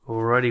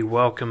Alrighty,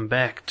 welcome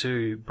back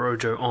to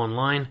Brojo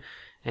Online,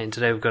 and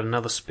today we've got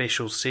another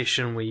special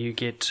session where you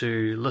get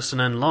to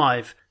listen in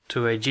live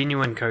to a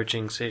genuine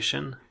coaching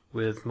session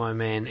with my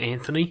man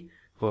Anthony,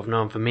 who I've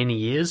known for many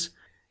years.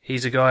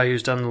 He's a guy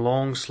who's done the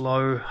long,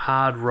 slow,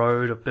 hard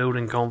road of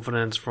building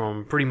confidence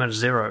from pretty much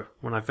zero.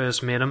 When I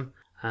first met him,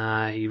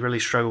 he really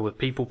struggled with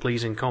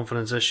people-pleasing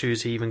confidence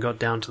issues. He even got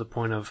down to the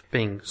point of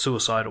being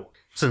suicidal.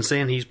 Since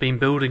then, he's been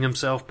building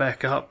himself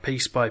back up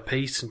piece by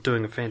piece and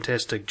doing a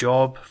fantastic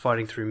job,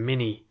 fighting through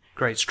many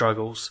great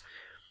struggles.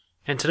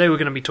 And today we're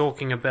going to be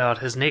talking about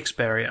his next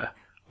barrier,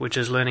 which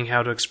is learning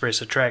how to express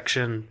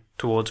attraction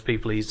towards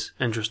people he's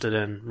interested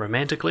in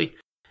romantically,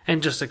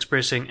 and just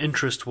expressing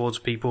interest towards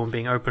people and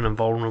being open and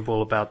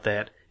vulnerable about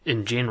that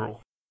in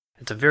general.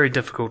 It's a very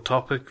difficult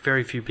topic.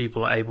 Very few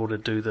people are able to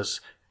do this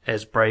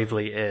as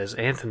bravely as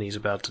Anthony's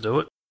about to do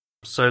it.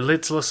 So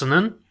let's listen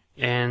in.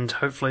 And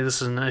hopefully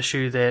this is an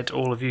issue that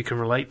all of you can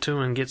relate to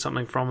and get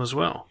something from as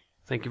well.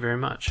 Thank you very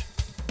much.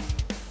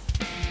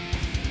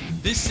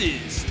 This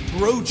is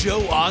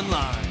Brojo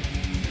Online.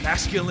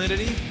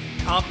 Masculinity,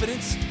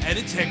 confidence, and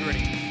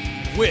integrity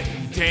with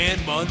Dan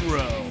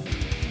Monroe.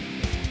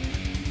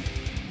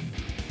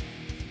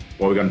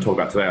 What we're going to talk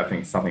about today, I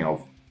think, is something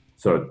I've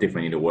sort of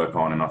definitely need to work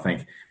on. And I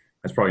think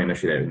that's probably an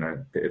issue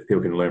that, if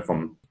people can learn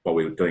from what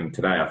we're doing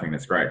today, I think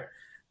that's great.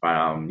 But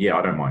I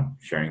don't mind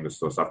sharing this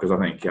sort of stuff because I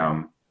think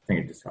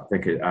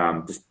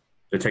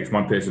it takes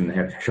one person to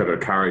have show a bit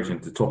of courage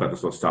and to talk about this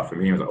sort of stuff.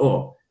 And he was like,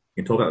 "Oh,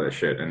 you can talk about this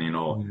shit," and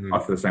I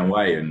feel the same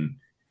way. And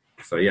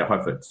so I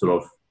hope it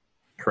sort of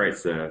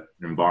creates an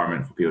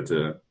environment for people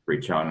to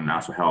reach out and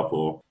ask for help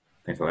or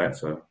things like that.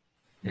 So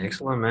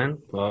excellent, man.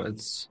 Well,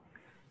 it's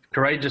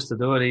courageous to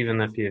do it, even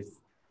if you're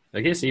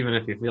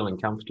feeling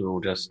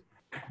comfortable.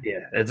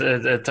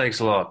 It takes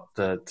a lot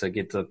to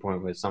get to the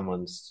point where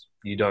someone's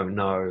you don't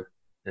know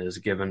is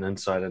given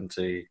insight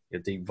into your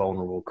deep,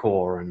 vulnerable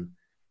core, and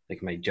they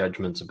can make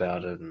judgments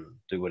about it and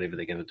do whatever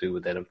they're going to do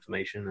with that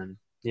information. And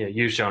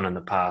you've shown in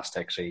the past,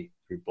 actually,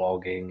 through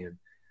blogging and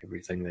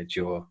everything, that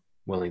you're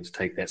willing to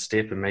take that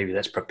step, and maybe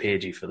that's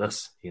prepared you for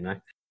this,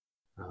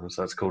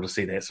 So it's cool to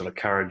see that sort of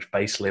courage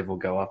base level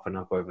go up and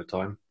up over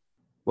time.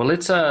 Well,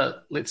 let's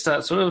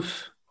start sort of.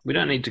 We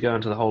don't need to go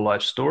into the whole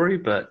life story,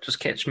 but just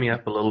catch me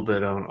up a little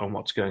bit on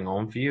what's going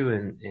on for you,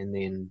 and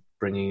then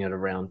bringing it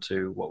around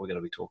to what we're going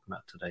to be talking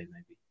about today,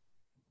 maybe.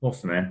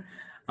 Awesome, man.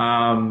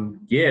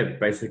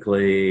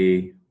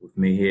 Basically with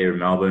me here in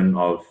Melbourne,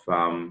 I've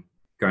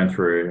going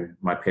through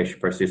my passion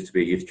process to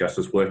be a youth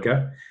justice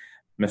worker.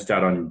 Missed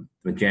out on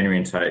the January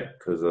intake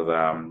because of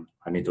I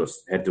had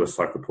to do a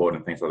psych report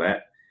and things like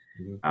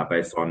that.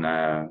 Based on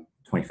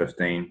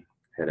 2015,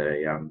 had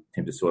a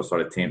attempted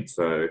suicide attempt,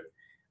 so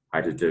I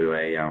had to do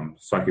a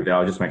psych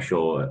eval, just make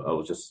sure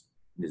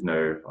there's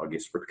no,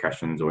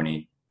 repercussions or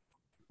any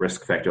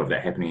risk factor of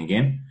that happening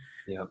again.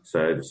 Yeah.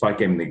 So the psych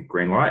gave me the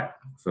green light,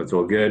 so it's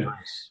all good.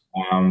 Nice.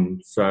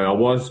 So I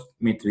was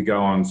meant to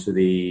go on to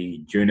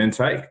the June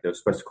intake. They were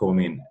supposed to call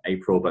me in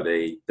April, but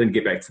they didn't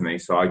get back to me,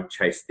 so I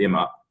chased them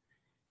up,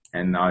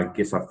 and I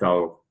guess I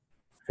fell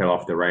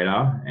off the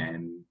radar,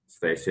 and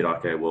so they said,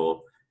 okay,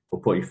 we'll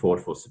put you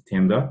forward for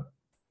September,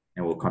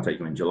 and we'll contact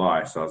you in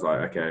July. So I was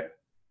like, okay,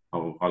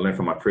 I learned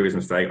from my previous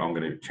mistake. I'm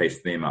going to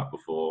chase them up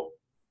before,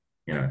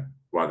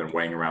 rather than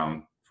waiting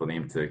around for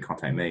them to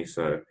contact me.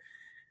 So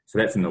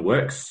that's in the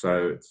works.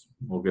 So it's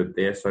all good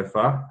there so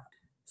far.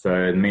 So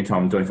in the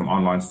meantime, I'm doing some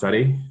online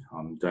study.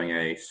 I'm doing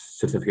a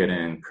certificate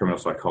in criminal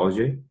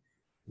psychology.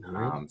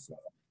 Nice. So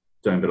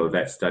doing a bit of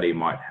that study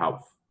might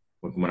help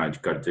when I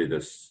go to do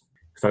this.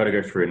 Because I got to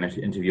go through an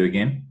interview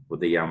again with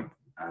the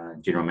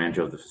general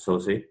manager of the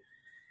facility.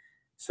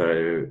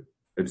 So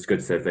it's good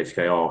to say if they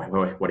say, "Oh,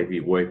 what have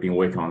you been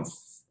working on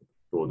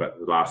for about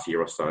the last year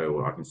or so?"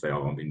 Or I can say,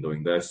 "Oh, I've been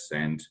doing this,"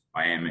 and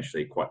I am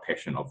actually quite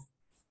passionate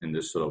in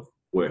this sort of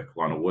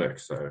line of work.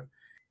 So,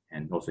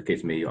 and also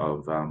keeps me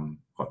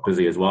quite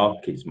busy as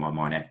well. Keeps my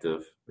mind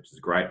active, which is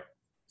great.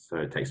 So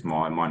it takes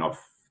my mind off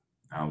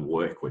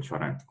work, which I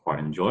don't quite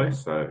enjoy.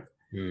 So,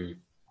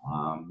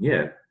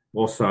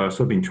 Also, I've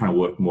sort of been trying to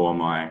work more on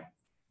my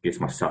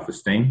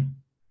self-esteem,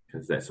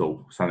 because that's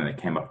all something that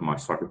came up in my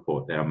psych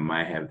report, that I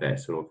may have that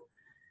sort of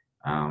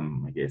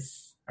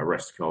a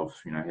risk of,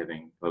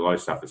 having a low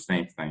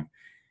self-esteem thing.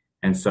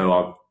 And so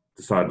I've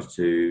decided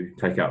to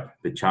take up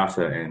the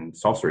charter and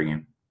salsa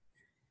again.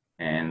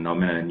 And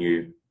I'm in a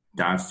new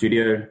dance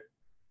studio,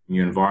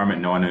 new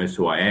environment. No one knows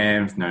who I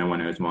am. No one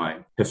knows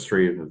my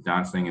history of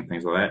dancing and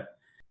things like that.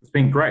 It's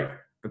been great,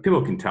 but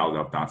people can tell that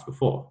I've danced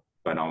before.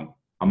 But I'm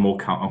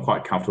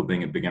quite comfortable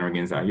being a beginner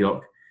again. So,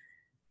 look,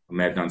 I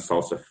may have done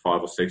salsa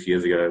 5 or 6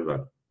 years ago,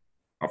 but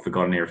I've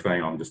forgotten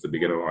everything. I'm just a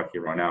beginner like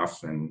everyone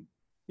else. And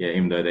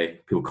even though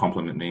people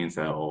compliment me and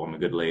say, "Oh, I'm a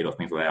good lead," or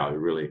things like that, I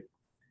really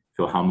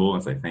feel humble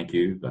and say thank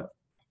you, but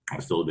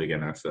I'm still a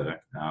beginner. So,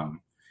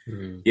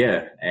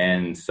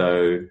 and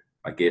so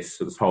I guess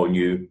this whole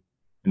new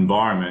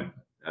environment,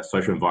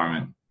 social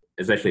environment,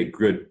 is actually a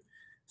good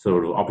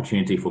sort of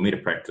opportunity for me to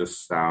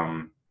practice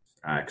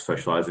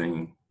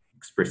socializing,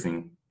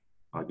 expressing,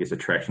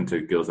 attraction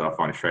to girls that I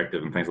find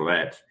attractive and things like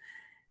that.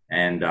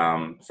 And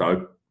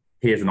so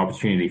here's an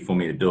opportunity for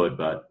me to do it,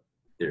 but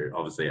there,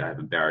 obviously I have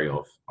a barrier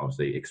of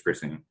obviously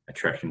expressing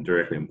attraction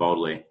directly and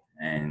boldly,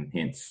 and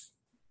hence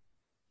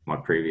my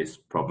previous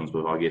problems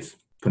with, I guess,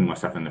 putting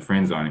myself in the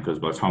friend zone, because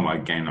by the time I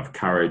gain enough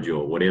courage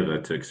or whatever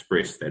to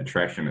express that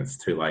attraction, it's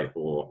too late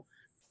or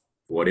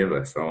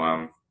whatever.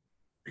 So,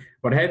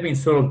 but I have been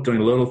sort of doing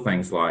little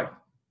things like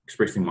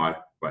expressing my,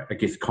 like, I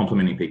guess,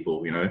 complimenting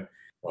people, you know.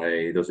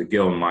 There was a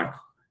girl in my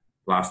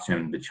last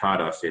term, the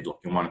charter, said, look,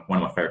 you're one of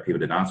my favorite people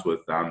to dance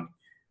with.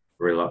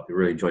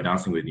 Really enjoy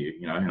dancing with you,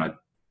 you know. And I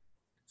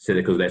said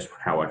it because that's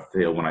how I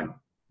feel when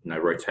I,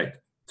 rotate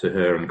to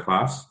her in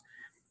class.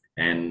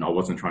 And I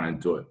wasn't trying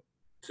to do it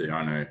to, I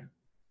don't know,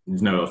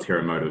 there's no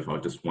ulterior motive. I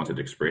just wanted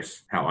to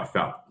express how I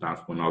felt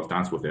when I was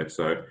dancing with her.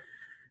 So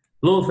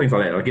little things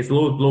like that. I guess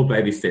little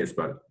baby steps,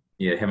 but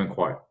yeah, haven't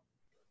quite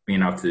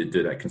been able to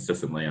do that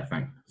consistently, I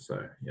think.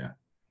 So, yeah.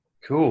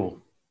 Cool.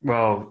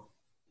 Well,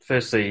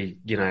 firstly,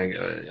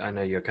 I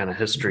know your kind of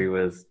history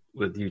with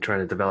you trying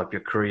to develop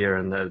your career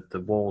and the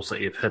walls that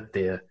you've hit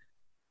there,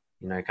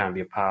 kind of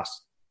your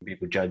past,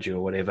 people judge you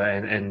or whatever.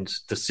 And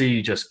to see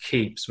you just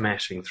keep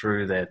smashing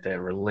through that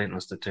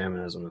relentless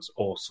determinism is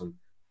awesome.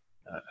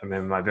 I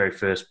remember my very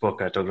first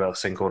book, I talked about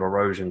this thing called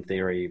erosion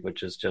theory,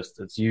 which is just,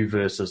 it's you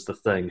versus the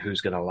thing,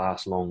 who's going to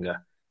last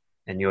longer.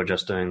 And you're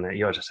just doing that.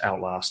 You're just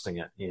outlasting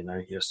it,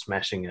 you're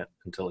smashing it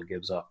until it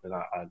gives up. And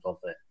I love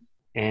that.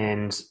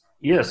 And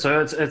yeah,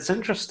 so it's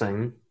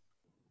interesting.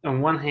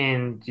 On one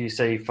hand, you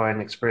say you find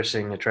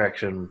expressing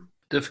attraction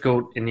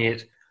difficult, and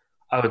yet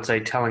I would say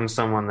telling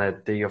someone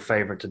that they're your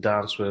favorite to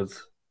dance with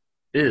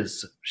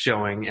is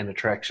showing an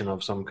attraction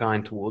of some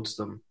kind towards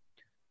them.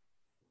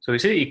 So we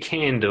see that you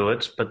can do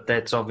it, but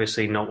that's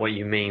obviously not what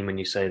you mean when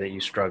you say that you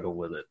struggle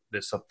with it.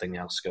 There's something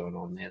else going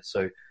on there.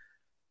 So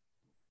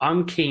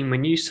I'm keen,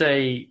 when you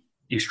say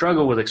you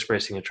struggle with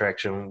expressing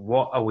attraction,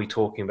 what are we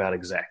talking about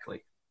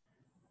exactly?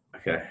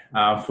 Okay.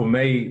 For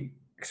me,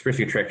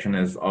 expressing attraction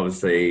is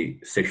obviously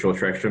sexual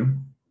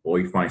attraction, or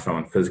you find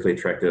someone physically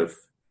attractive.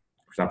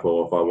 For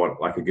example, if I want,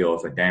 like, a girl,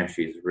 it's like, damn,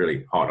 she's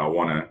really hot. I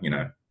want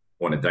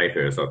to date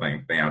her. So I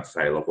think being able to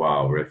say, look,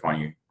 wow, I really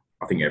find you,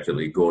 I think you're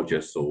absolutely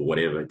gorgeous, or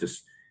whatever,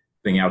 just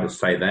being able to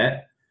say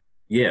that,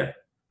 yeah,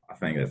 I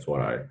think that's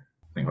what I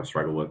think I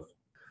struggle with.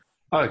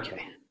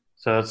 Okay.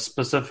 So it's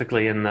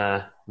specifically in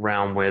the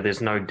realm where there's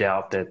no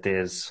doubt that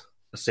there's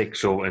a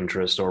sexual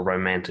interest or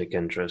romantic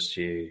interest.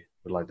 You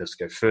would like this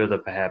to go further,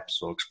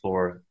 perhaps, or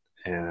explore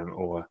it,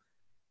 or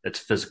it's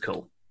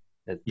physical.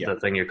 The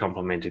thing you're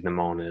complimenting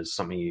them on is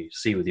something you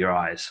see with your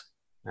eyes,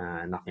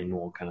 nothing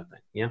more, kind of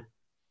thing. Yeah.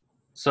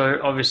 So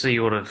obviously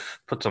you would have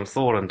put some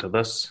thought into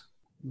this.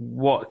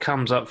 What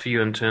comes up for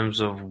you in terms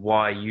of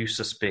why you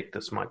suspect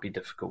this might be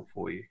difficult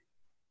for you?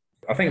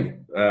 I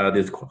think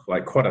there's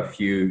quite a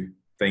few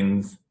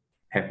things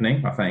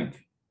happening. I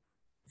think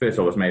first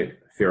of all, it's maybe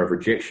fear of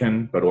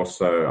rejection, but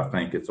also I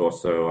think it's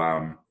also,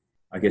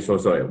 I guess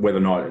also whether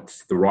or not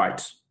it's the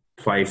right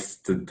place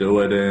to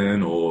do it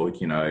in, or,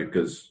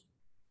 because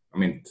I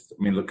mean,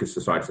 look at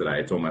society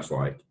today. It's almost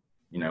like,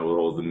 with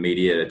all the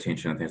media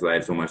attention and things like that,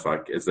 it's almost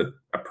like, is it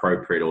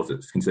appropriate, or is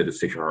it considered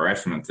sexual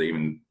harassment to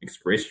even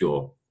express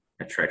your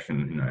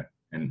attraction,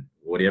 and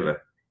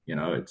whatever,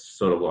 it's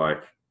sort of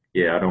like,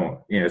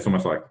 it's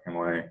almost like, am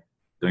I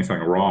doing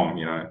something wrong,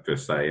 per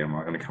se? Am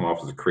I going to come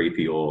off as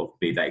creepy or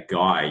be that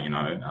guy,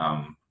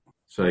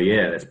 So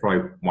yeah, that's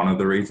probably one of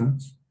the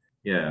reasons.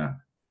 Yeah.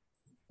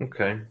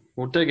 Okay.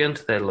 We'll dig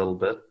into that a little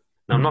bit.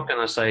 Now, I'm not going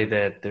to say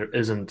that there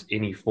isn't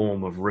any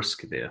form of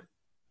risk there.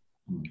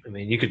 I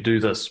mean, you could do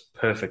this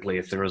perfectly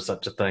if there is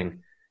such a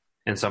thing,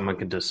 and someone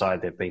could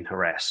decide they've been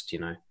harassed,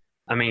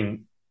 I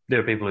mean, there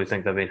are people who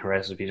think they've been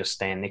harassed if you just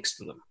stand next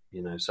to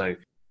them, So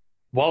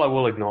while I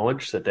will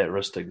acknowledge that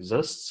risk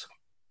exists,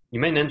 you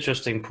made an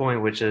interesting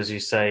point, which is you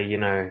say,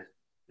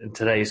 in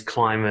today's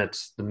climate,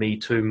 the Me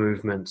Too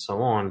movement,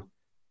 so on,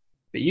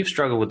 but you've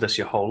struggled with this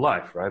your whole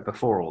life, right,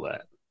 before all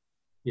that?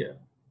 Yeah.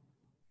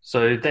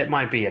 So that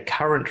might be a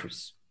current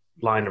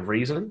line of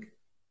reasoning.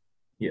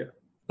 Yeah.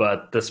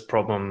 But this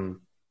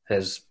problem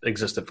has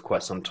existed for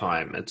quite some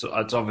time. It's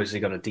obviously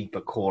got a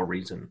deeper core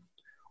reason.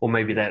 Or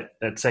maybe that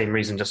same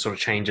reason just sort of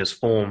changes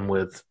form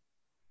with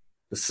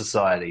the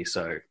society.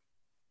 So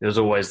there's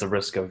always the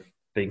risk of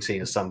being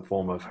seen as some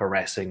form of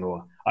harassing,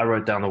 or I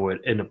wrote down the word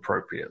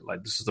inappropriate.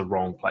 Like, this is the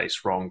wrong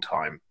place, wrong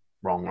time,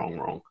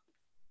 wrong.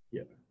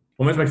 Yeah.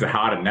 Almost makes it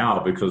harder now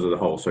because of the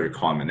whole sort of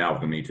climate now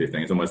with the Me Too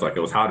thing. It's almost like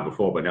it was harder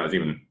before, but now it's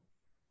even,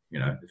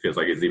 it feels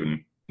like it's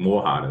even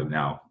more harder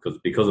now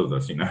because of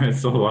this,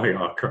 It's sort of like,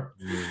 oh, crap.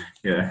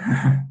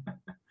 Yeah.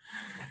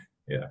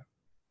 Yeah.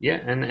 Yeah,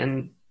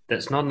 and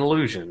that's not an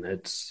illusion.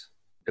 It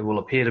will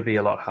appear to be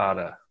a lot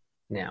harder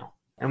now.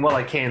 And while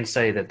I can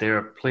say that there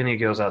are plenty of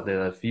girls out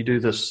there, if you do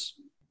this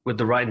with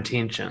the right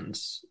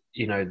intentions,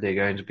 they're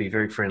going to be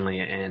very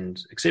friendly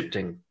and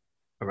accepting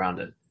around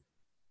it.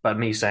 But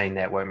me saying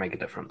that won't make a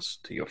difference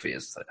to your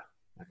fears there.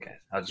 Okay,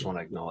 I just want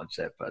to acknowledge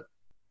that. But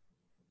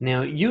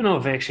now, you and I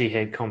have actually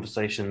had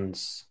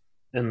conversations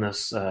in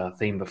this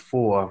theme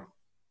before,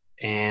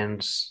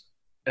 and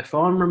if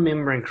I'm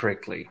remembering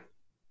correctly,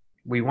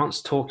 we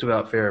once talked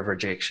about fear of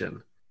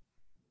rejection,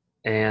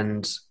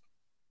 and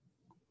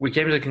we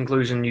came to the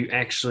conclusion you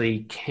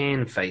actually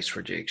can face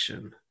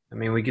rejection. I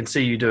mean, we can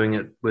see you doing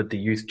it with the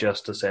youth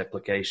justice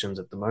applications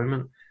at the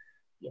moment.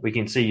 We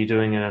can see you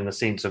doing it in the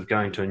sense of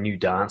going to a new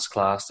dance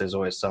class. There's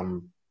always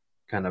some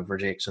kind of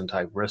rejection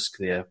type risk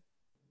there.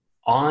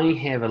 I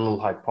have a little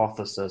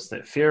hypothesis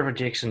that fear of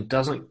rejection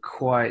doesn't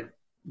quite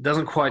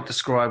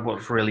describe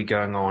what's really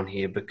going on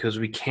here, because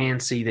we can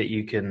see that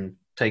you can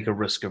take a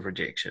risk of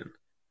rejection.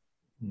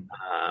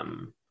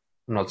 I'm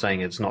not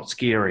saying it's not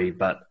scary,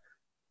 but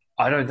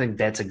I don't think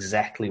that's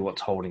exactly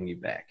what's holding you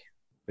back,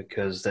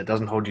 because that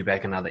doesn't hold you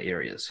back in other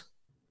areas.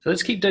 So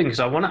let's keep doing it, because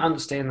I want to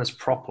understand this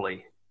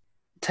properly.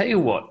 Tell you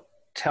what,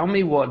 tell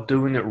me what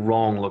doing it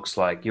wrong looks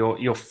like.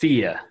 Your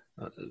fear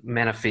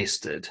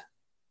manifested.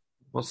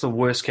 What's the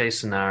worst case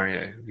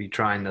scenario of you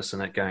trying this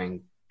and it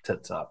going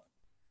tits up?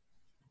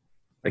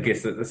 I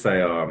guess let's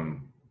say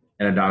in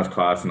a dance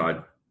class, and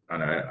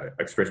I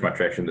express my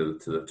attraction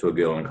to a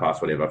girl in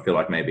class, whatever. I feel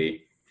like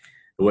maybe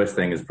the worst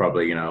thing is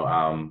probably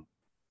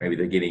maybe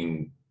they're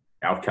getting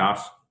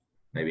outcast,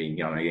 maybe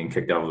they're getting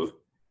kicked out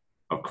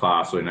of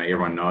class, or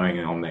everyone knowing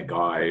I'm that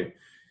guy,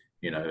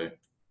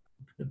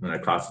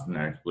 class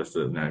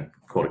listed,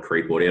 called a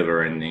creep or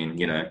whatever, and then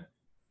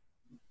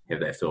have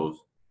that sort of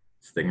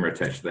stigma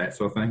attached to that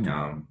sort of thing.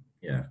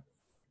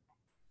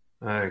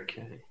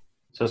 Okay,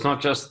 so it's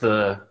not just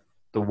the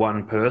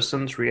one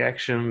person's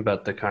reaction,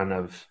 but the kind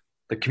of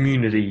the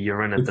community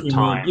you're in at the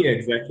time. Yeah,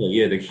 exactly.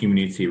 Yeah, the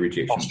community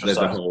rejection. Ostracizing.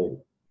 The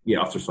whole,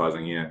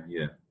 ostracizing.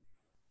 Yeah.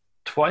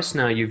 Twice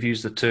now you've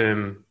used the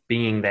term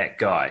being that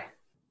guy.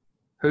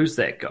 Who's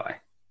that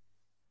guy?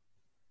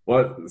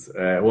 Well,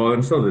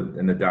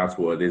 in the dance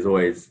world, there's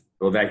always,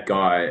 that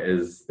guy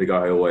is the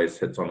guy who always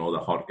hits on all the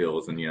hot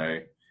girls, and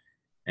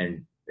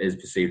and is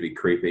perceived to be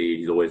creepy.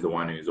 He's always the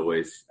one who's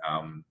always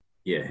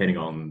hitting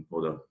on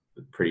all the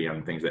pretty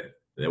young things that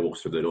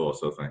walks through the door,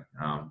 sort of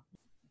thing.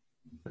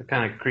 The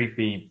kind of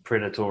creepy,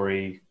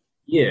 predatory.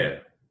 Yeah.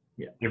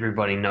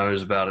 Everybody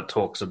knows about it,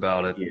 talks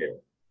about it.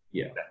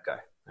 Yeah. That guy.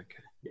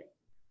 Okay. Yeah.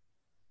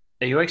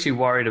 Are you actually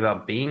worried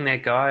about being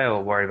that guy,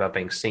 or worried about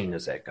being seen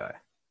as that guy?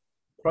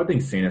 Probably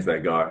being seen as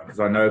that guy, because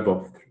I know,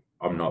 but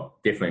I'm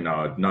not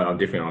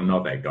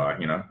that guy.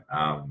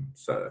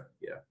 So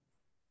yeah.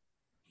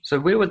 So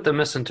where would the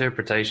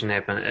misinterpretation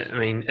happen? I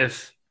mean,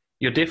 if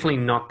you're definitely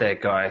not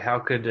that guy, how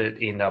could it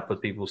end up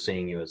with people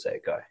seeing you as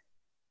that guy?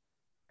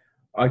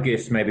 I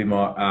guess maybe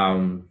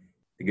the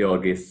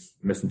girl,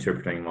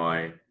 misinterpreting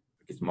my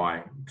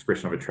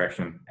expression of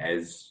attraction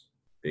as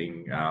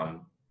being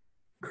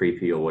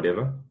creepy or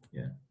whatever.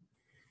 Yeah.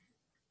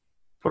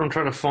 What I'm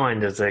trying to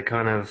find is that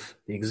kind of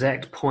the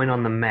exact point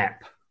on the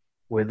map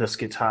where this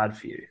gets hard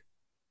for you.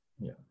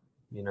 Yeah.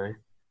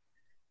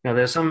 Now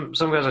there's some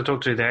guys I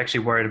talk to, they're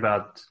actually worried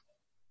about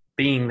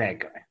being that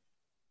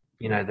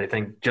guy. They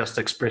think just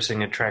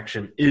expressing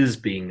attraction is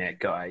being that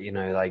guy.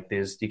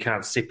 You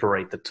can't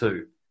separate the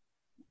two.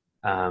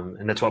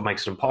 And that's what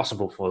makes it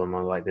impossible for them.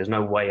 I'm like, there's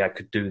no way I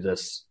could do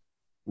this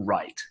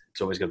right.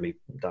 It's always going to be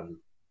done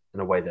in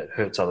a way that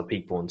hurts other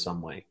people in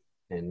some way.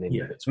 And then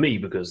it's me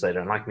because they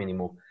don't like me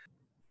anymore.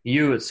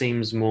 You, it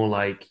seems more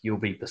like you'll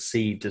be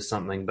perceived as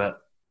something, but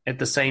at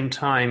the same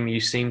time,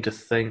 you seem to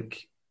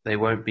think they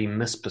won't be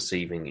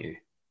misperceiving you.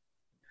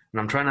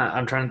 And I'm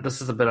trying, this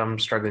is the bit I'm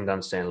struggling to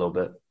understand a little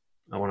bit.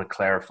 I want to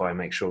clarify and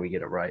make sure we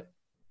get it right.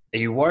 Are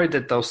you worried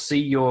that they'll see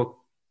you're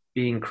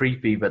being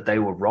creepy, but they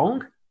were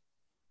wrong?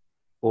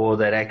 Or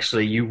that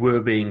actually you were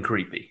being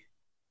creepy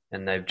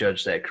and they've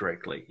judged that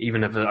correctly,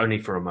 even if only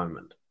for a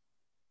moment?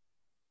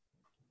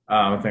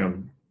 I think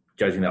I'm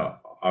judging that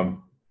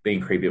I'm being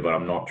creepy, but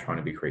I'm not trying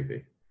to be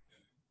creepy.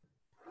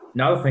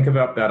 Now to think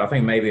about that, I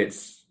think maybe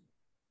it's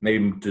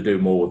to do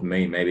more with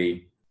me.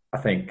 Maybe I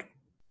think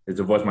there's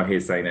a voice in my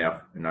head saying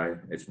that,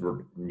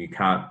 you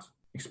can't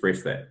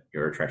express that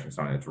your attraction to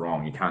something that's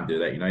wrong. You can't do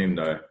that, even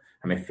though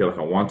I feel like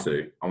I want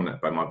to,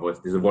 but my voice,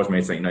 there's a voice in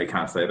me saying, no, you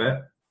can't say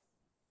that.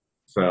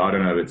 So I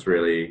don't know if it's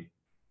really,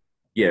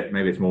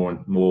 maybe it's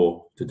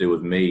more to do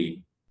with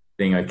me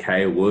being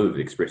okay with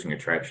expressing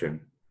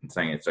attraction and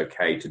saying it's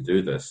okay to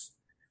do this,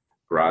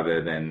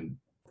 rather than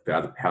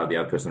how the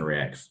other person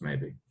reacts,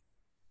 maybe.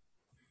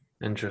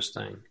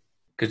 Interesting.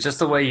 Because just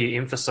the way you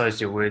emphasize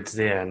your words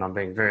there, and I'm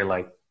being very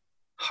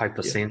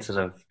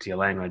hypersensitive to your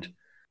language,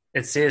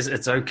 it says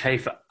it's okay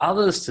for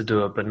others to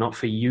do it, but not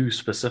for you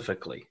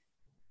specifically.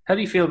 How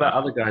do you feel about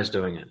other guys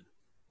doing it?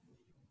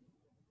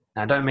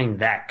 Now, I don't mean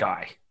that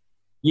guy.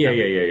 Yeah.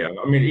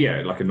 I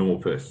mean, like a normal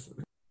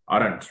person. I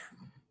don't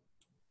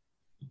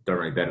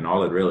really bat an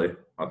eyelid, really.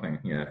 I think,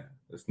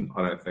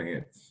 I don't think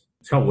it's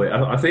kind of weird.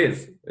 I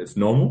think it's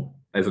normal,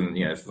 as in,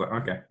 it's like,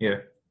 okay,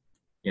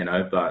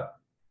 but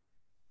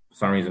for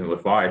some reason,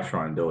 if I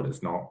try and do it,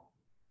 it's not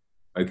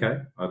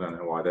okay. I don't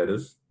know why that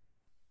is.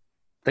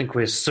 I think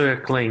we're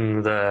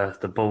circling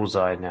the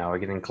bullseye now. We're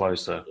getting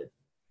closer.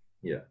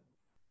 Yeah.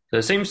 So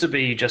it seems to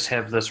be you just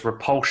have this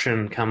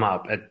repulsion come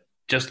up at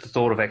just the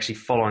thought of actually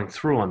following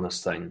through on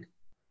this thing.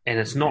 And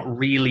it's not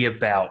really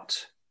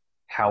about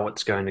how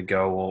it's going to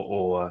go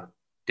or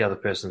the other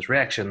person's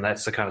reaction.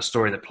 That's the kind of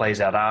story that plays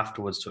out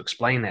afterwards to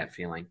explain that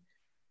feeling.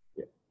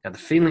 Yeah. Now, the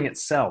feeling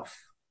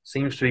itself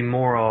seems to be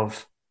more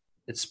of,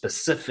 it's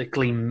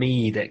specifically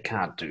me that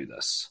can't do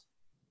this.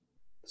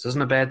 This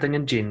isn't a bad thing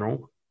in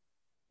general.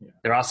 Yeah.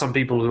 There are some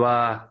people who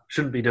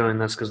shouldn't be doing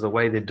this because of the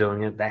way they're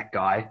doing it, that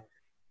guy.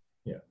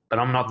 Yeah. But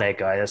I'm not that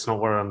guy. That's not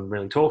what I'm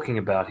really talking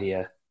about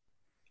here.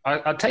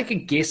 I'll take a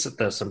guess at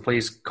this, and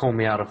please call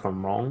me out if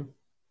I'm wrong.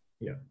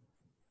 Yeah.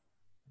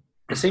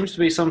 There seems to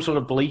be some sort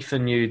of belief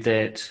in you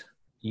that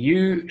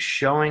you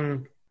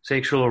showing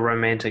sexual or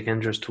romantic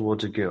interest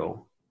towards a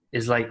girl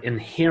is like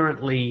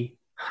inherently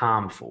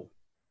harmful.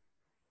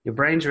 Your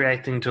brain's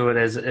reacting to it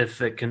as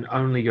if it can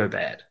only go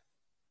bad.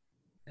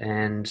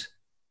 And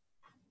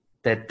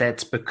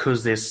that's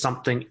because there's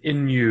something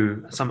in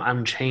you, some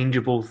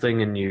unchangeable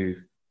thing in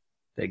you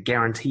that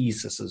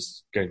guarantees this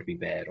is going to be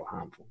bad or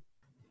harmful.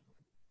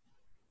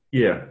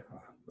 Yeah,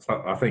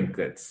 I think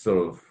that's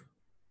sort of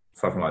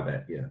something like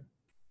that, yeah.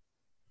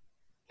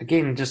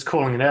 Again, just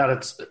calling it out,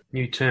 it's a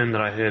new term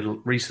that I heard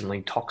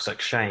recently,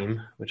 toxic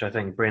shame, which I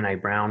think Brené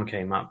Brown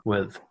came up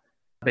with,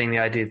 being the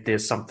idea that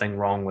there's something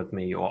wrong with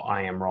me or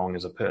I am wrong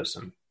as a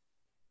person.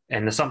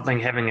 And there's something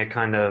having a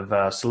kind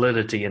of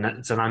solidity, and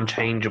it's an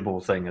unchangeable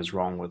thing is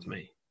wrong with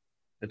me.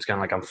 It's kind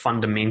of like I'm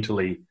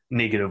fundamentally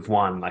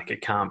 -1, like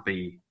it can't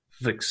be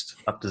fixed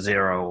up to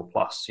 0 or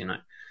plus, you know.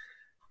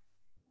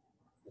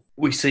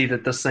 We see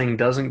that this thing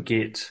doesn't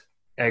get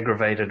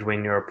aggravated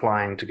when you're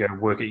applying to go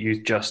work at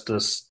youth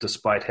justice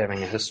despite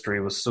having a history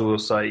with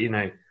suicide, you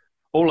know.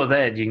 All of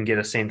that, you can get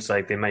a sense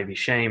like there may be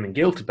shame and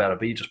guilt about it,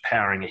 but you're just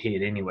powering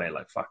ahead anyway,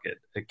 like fuck it.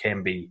 It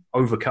can be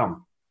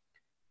overcome.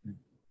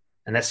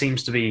 And that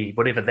seems to be,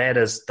 whatever that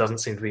is, doesn't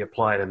seem to be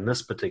applied in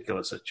this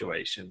particular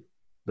situation.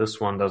 This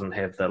one doesn't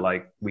have the,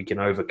 like, we can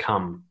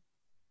overcome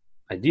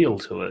ideal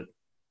to it.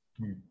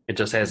 It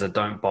just has a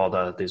don't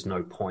bother, there's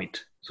no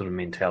point sort of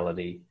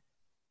mentality.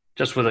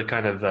 Just with a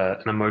kind of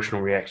an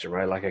emotional reaction,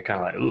 right? Like a kind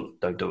of like, ooh,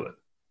 don't do it.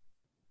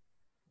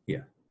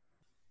 Yeah.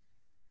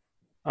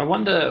 I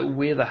wonder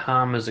where the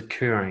harm is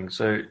occurring.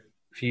 So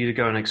for you to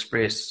go and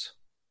express,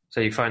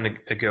 say you find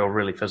a girl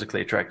really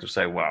physically attractive,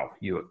 say, wow,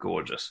 you are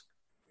gorgeous.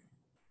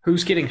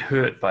 Who's getting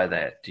hurt by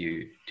that,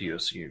 do you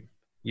assume?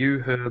 You,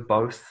 her,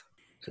 both,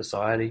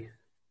 society?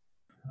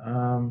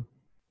 I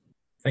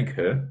think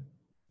her.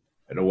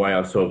 In a way,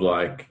 I sort of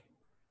like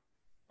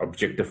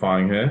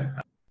objectifying her.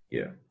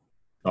 Yeah.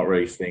 Not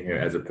really seeing her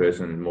as a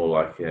person, more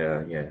like,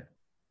 a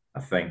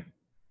thing.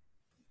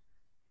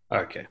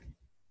 Okay.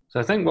 So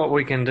I think what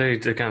we can do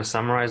to kind of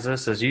summarize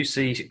this is you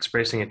see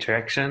expressing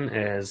attraction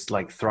as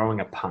like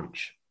throwing a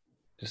punch.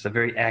 Just the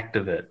very act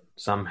of it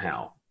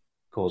somehow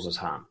causes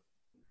harm.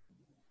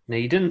 Now,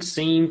 you didn't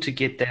seem to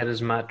get that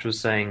as much with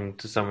saying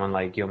to someone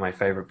like, you're my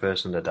favorite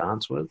person to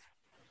dance with.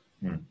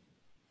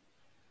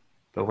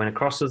 But when it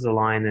crosses the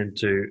line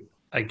into,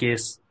 I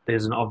guess,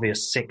 there's an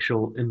obvious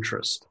sexual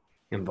interest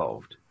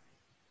involved,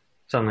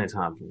 suddenly it's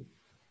harmful,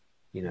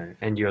 you know,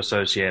 and you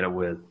associate it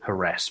with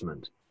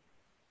harassment,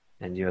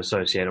 and you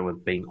associate it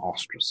with being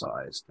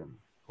ostracized and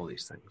all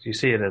these things. You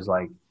see it as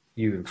like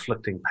you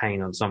inflicting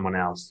pain on someone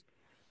else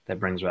that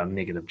brings about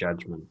negative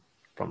judgment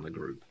from the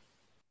group.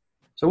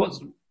 So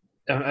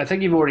I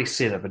think you've already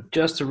said it, but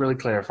just to really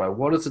clarify,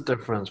 what is the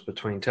difference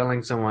between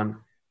telling someone,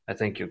 I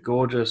think you're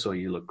gorgeous or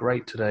you look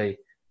great today,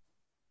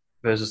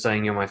 versus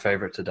saying you're my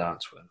favorite to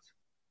dance with?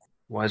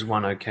 Why is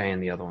one okay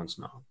and the other one's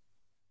not?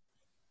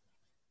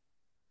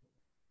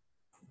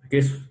 I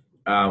guess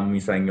when you're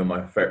saying you're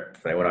my favorite,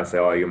 when I say,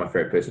 oh, you're my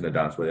favorite person to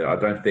dance with, I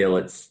don't feel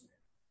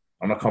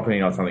I'm not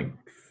commenting on something,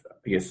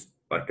 I guess,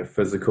 like a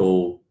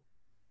physical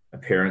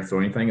appearance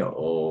or anything,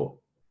 or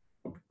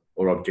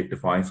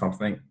objectifying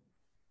something.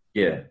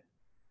 Yeah.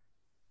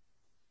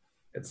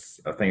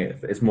 I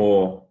think it's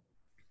more,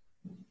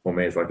 for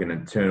me, it's like an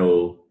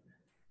internal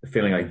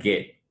feeling I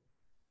get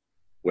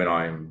when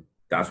I'm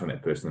dancing with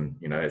that person,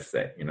 you know, it's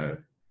that, you know,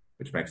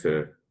 which makes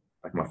her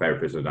like my favorite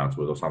person to dance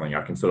with or something.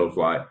 I can sort of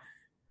like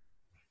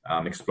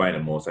explain it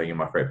more, saying you're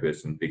my favorite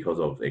person because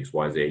of X,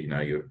 Y, Z. You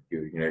know,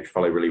 you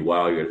follow really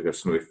well. You're a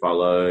smooth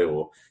follow,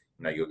 or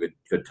you know, you're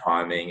good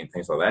timing and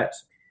things like that.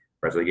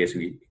 Whereas I guess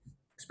we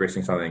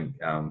expressing something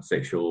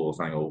sexual or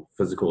something or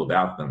physical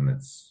about them,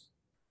 it's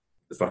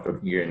like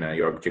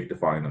you're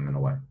objectifying them in a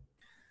way.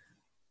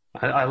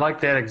 I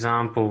like that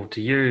example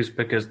to use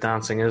because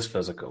dancing is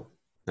physical.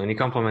 When you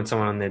compliment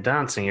someone on their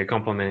dancing, you're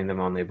complimenting them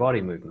on their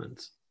body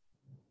movements.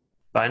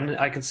 But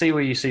I can see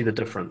where you see the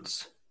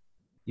difference.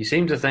 You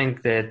seem to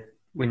think that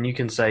when you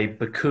can say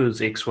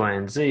because X, Y,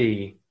 and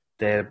Z,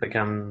 that it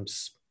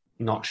becomes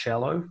not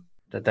shallow,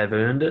 that they've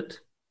earned it,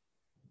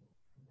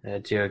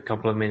 that you're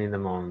complimenting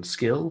them on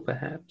skill,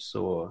 perhaps,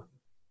 or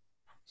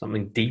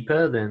something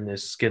deeper than their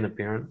skin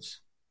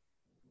appearance.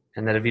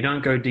 And that if you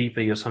don't go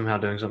deeper, you're somehow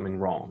doing something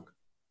wrong.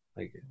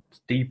 Like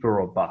it's deeper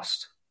or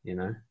bust, you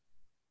know?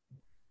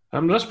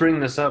 I'm just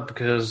bringing this up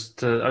because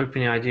to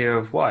open the idea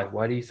of why.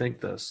 Why do you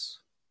think this?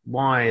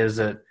 Why is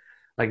it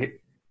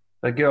like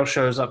a girl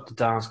shows up to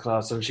dance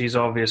class and she's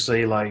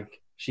obviously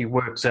like she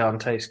works out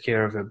and takes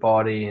care of her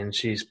body and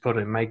she's put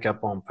her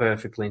makeup on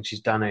perfectly and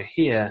she's done her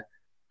hair,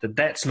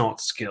 that's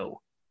not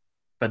skill,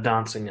 but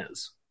dancing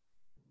is.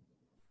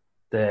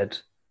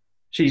 That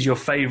she's your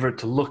favorite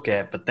to look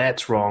at, but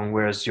that's wrong,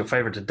 whereas your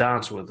favorite to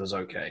dance with is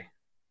okay.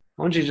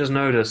 I want you to just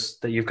notice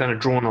that you've kind of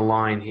drawn a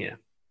line here.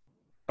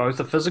 Both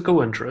are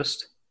physical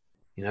interest.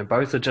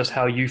 Both are just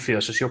how you feel.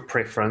 It's just your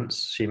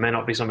preference. She may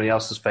not be somebody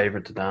else's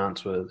favorite to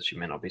dance with. She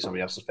may not be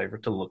somebody else's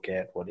favorite to look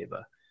at,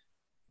 whatever.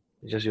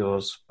 It's just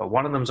yours. But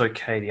one of them's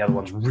okay. The other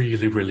one's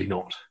really, really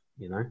not,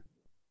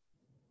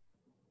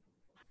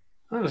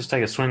 I'll just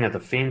take a swing at the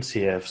fence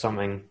here if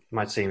something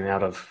might seem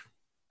out of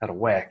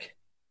whack.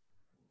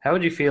 How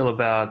would you feel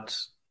about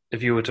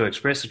if you were to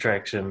express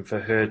attraction for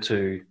her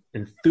to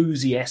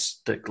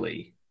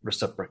enthusiastically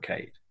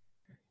reciprocate?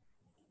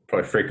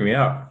 Probably freak me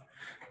out.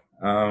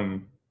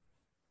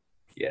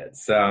 Yeah,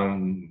 it's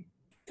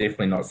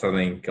definitely not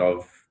something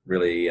I've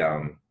really.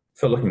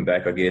 So looking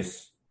back, I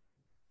guess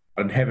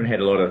I haven't had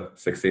a lot of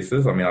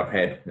successes. I mean, I've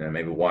had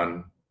maybe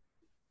one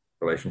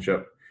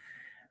relationship,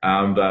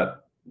 but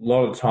a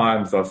lot of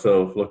times I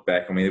sort of look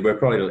back. I mean, there were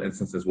probably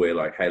instances where,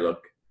 like, hey,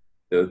 look,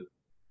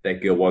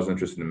 that girl was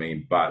interested in me,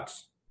 but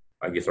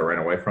I guess I ran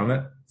away from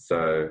it.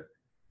 So,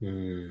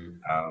 even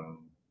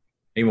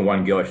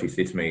one girl actually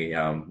said to me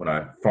when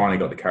I finally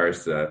got the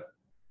courage to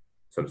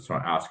sort of try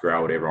and ask her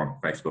out, whatever, on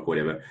Facebook,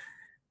 whatever.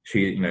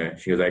 She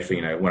was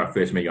actually, when I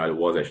first met you, I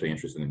was actually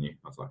interested in you.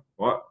 I was like,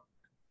 what?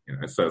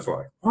 So it's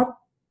like, what?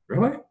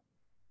 Really?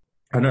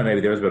 I don't know,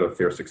 maybe there was a bit of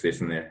fear of success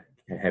in there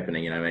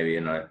happening, maybe,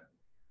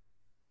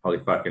 holy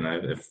fuck,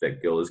 if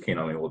that girl is keen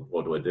on me,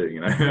 what do I do,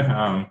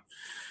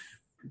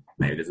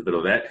 maybe there's a bit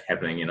of that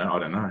happening, I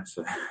don't know.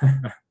 So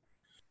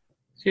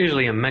it's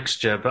usually a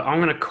mixture, but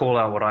I'm going to call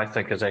out what I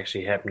think is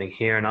actually happening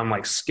here, and I'm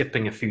like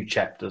skipping a few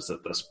chapters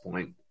at this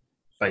point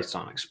based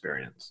on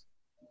experience.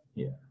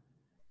 Yeah.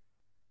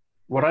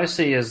 What I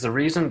see is the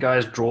reason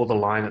guys draw the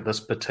line at this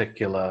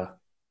particular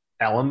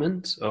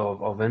element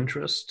of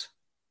interest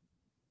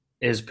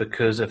is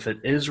because if it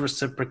is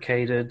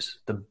reciprocated,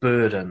 the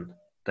burden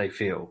they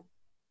feel.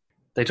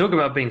 They talk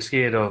about being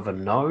scared of a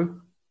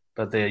no,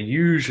 but they're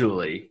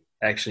usually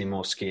actually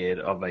more scared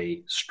of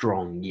a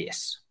strong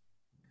yes.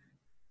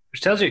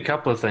 Which tells you a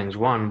couple of things.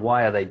 One,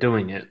 why are they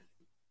doing it?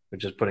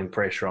 Which is putting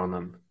pressure on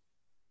them.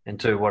 And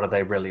two, what are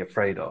they really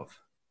afraid of?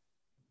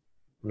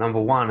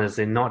 Number one is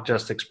they're not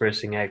just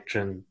expressing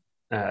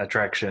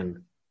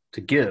attraction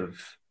to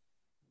give.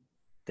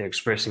 They're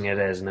expressing it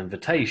as an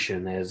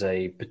invitation, as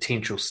a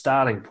potential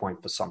starting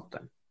point for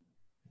something.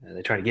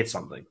 They're trying to get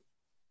something.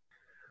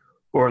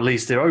 Or at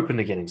least they're open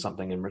to getting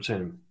something in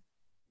return.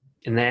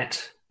 And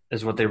that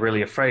is what they're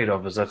really afraid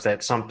of, is if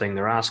that something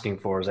they're asking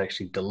for is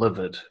actually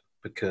delivered,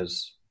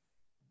 because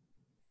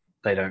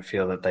they don't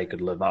feel that they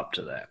could live up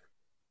to that.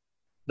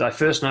 I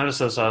first noticed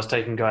this, I was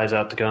taking guys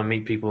out to go and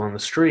meet people on the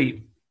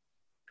street,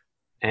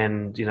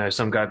 and,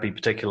 some guy would be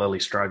particularly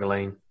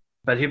struggling,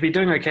 but he'd be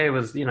doing okay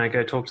with,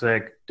 go talk to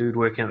that dude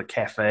working at the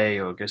cafe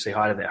or go say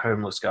hi to that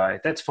homeless guy.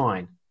 That's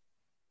fine.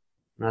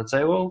 And I'd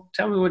say, well,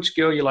 tell me which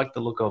girl you like the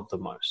look of the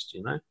most,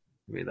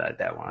 Maybe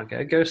that one.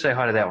 Okay, go say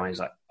hi to that one. He's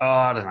like, oh,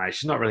 I don't know.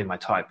 She's not really my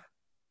type.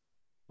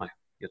 I'm like,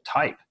 your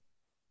type?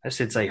 I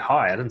said say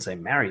hi. I didn't say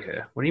marry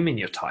her. What do you mean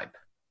your type?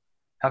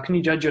 How can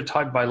you judge your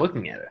type by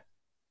looking at her?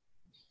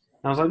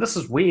 And I was like, this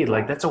is weird.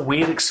 Like, that's a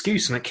weird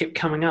excuse. And it kept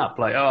coming up.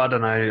 Like, oh, I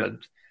don't know.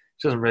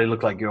 She doesn't really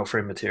look like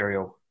girlfriend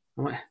material.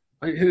 I'm like,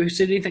 who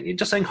said anything? You're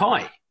just saying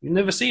hi. You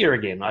never see her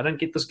again. I don't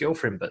get this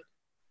girlfriend bit.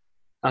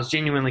 I was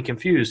genuinely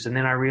confused. And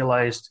then I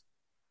realized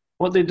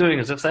what they're doing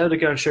is if they were to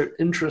go and show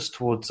interest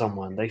towards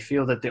someone, they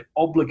feel that they're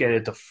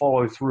obligated to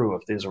follow through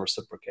if there's a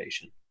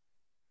reciprocation.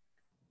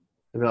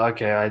 They'll be like,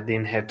 okay, I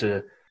then have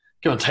to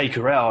go and take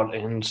her out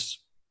and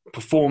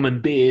perform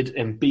in bed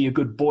and be a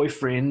good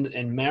boyfriend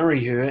and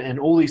marry her and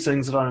all these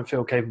things that I don't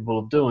feel capable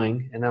of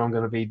doing, and then I'm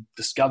going to be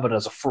discovered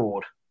as a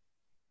fraud.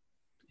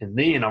 And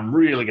then I'm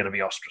really going to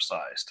be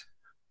ostracized.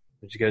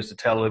 She goes to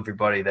tell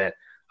everybody that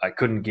I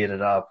couldn't get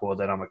it up or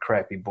that I'm a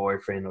crappy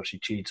boyfriend or she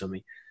cheats on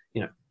me.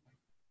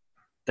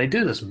 They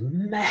do this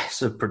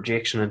massive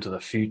projection into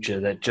the future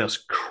that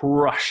just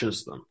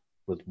crushes them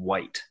with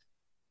weight.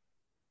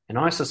 And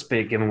I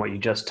suspect, given what you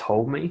just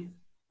told me,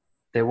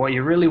 that what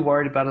you're really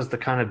worried about is the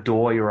kind of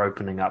door you're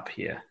opening up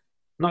here.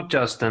 Not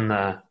just in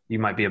the, you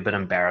might be a bit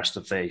embarrassed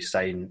if they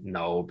say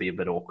no or be a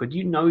bit awkward.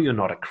 You're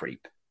not a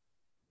creep.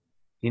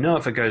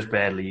 If it goes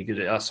badly, you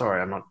could, oh,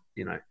 sorry, I'm not,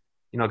 you're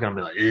not going to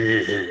be like,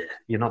 ugh.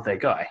 You're not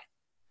that guy.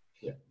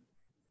 Yeah.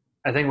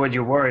 I think what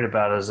you're worried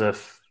about is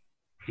if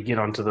you get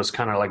onto this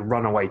kind of like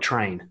runaway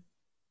train,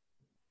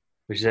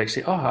 which is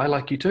actually, oh, I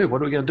like you too.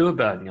 What are we going to do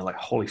about it? And you're like,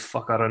 holy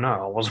fuck, I don't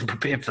know. I wasn't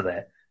prepared for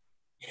that.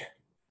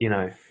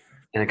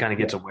 And it kind of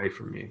gets away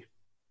from you.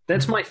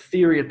 That's my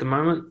theory at the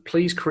moment.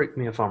 Please correct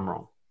me if I'm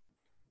wrong.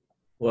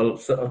 Well,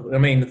 so, I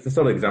mean, the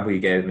sort of example you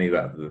gave me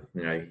about,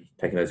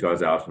 taking those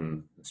guys out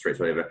on the streets,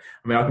 whatever.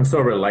 I mean, I can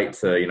still relate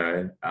to,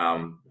 the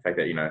fact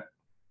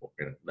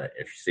that,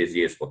 if she says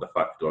yes, what the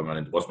fuck do I want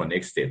to do? What's my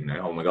next step?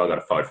 Oh my God, I got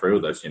to follow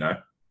through with this,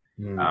 That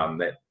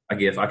I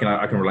guess I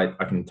can relate.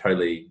 I can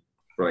totally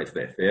relate to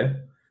that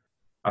fear.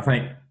 I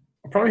think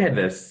I probably had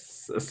a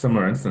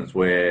similar instance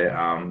where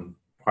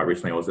quite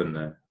recently I was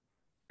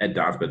at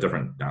dance, but a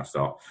different dance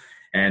style,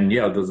 and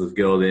yeah, there was this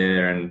girl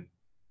there, and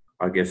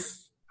I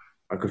guess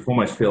I could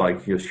almost feel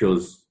like she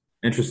was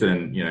interested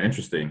in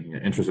interested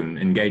in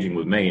engaging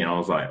with me, and I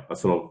was like, I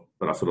feel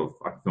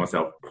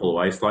myself pull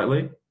away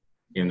slightly,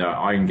 even though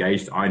I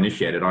engaged,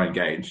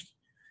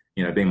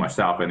 being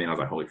myself, and then I was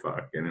like, holy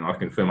fuck, and then I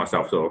can feel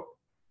myself sort of,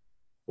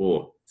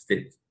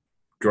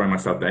 drawing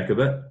myself back a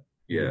bit,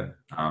 yeah.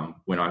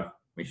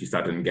 When she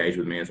started to engage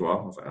with me as well,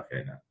 I was like,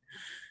 okay, no,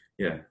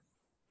 yeah.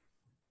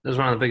 That was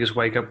one of the biggest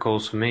wake-up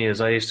calls for me. Is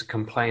I used to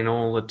complain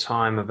all the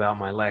time about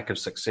my lack of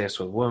success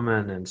with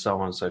women and so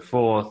on and so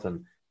forth,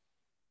 and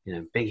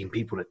begging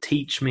people to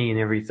teach me and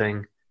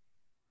everything.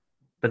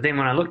 But then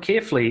when I look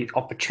carefully,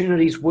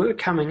 opportunities were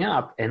coming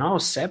up and I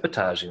was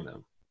sabotaging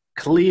them.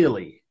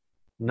 Clearly,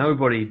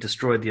 nobody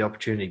destroyed the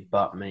opportunity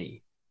but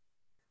me.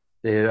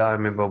 I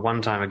remember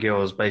one time a girl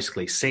was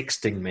basically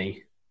sexting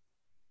me,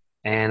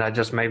 and I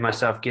just made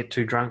myself get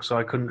too drunk so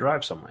I couldn't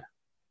drive somewhere.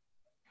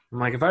 I'm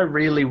like, if I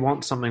really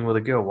want something with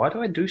a girl, why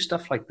do I do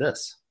stuff like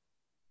this?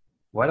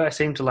 Why do I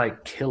seem to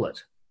kill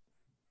it?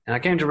 And I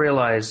came to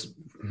realize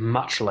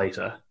much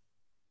later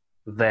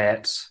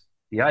that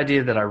the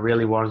idea that I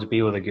really wanted to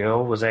be with a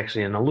girl was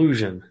actually an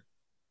illusion.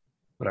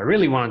 What I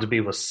really wanted to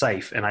be was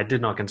safe, and I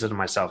did not consider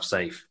myself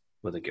safe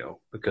with a girl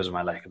because of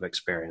my lack of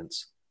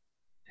experience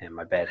and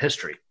my bad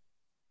history.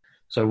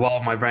 So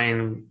while my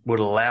brain would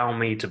allow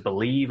me to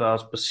believe I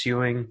was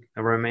pursuing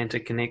a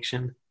romantic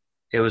connection,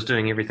 it was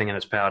doing everything in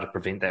its power to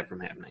prevent that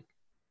from happening.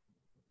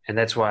 And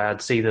that's why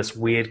I'd see this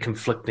weird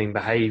conflicting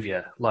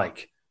behavior.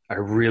 Like, I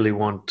really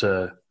want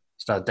to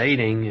start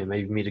dating and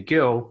maybe meet a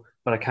girl,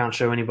 but I can't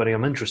show anybody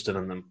I'm interested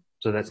in them.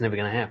 So that's never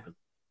going to happen.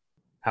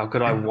 How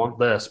could I want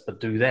this but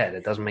do that?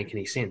 It doesn't make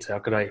any sense. How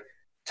could I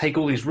take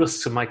all these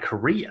risks in my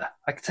career?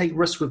 I could take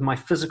risks with my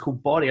physical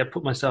body. I'd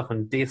put myself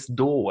in death's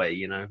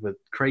doorway, with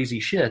crazy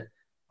shit.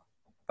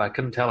 But I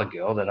couldn't tell a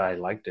girl that I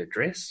liked her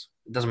dress.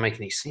 It doesn't make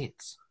any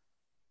sense.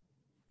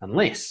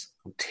 Unless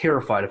I'm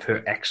terrified of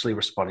her actually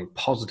responding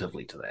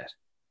positively to that.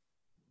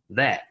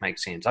 That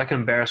makes sense. I can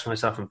embarrass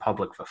myself in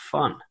public for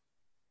fun.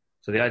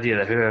 So the idea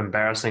that her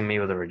embarrassing me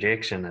with a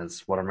rejection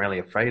is what I'm really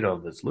afraid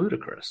of is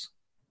ludicrous.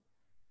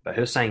 But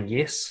her saying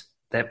yes,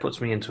 that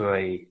puts me into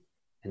an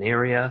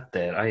area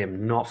that I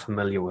am not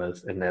familiar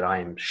with and that I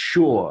am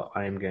sure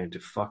I am going to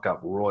fuck up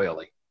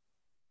royally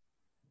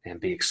and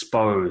be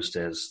exposed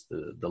as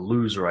the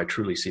loser I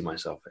truly see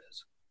myself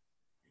as.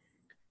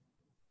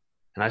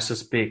 And I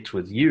suspect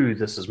with you,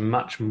 this is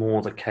much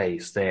more the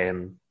case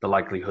than the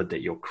likelihood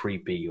that you're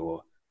creepy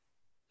or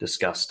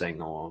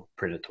disgusting or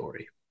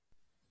predatory.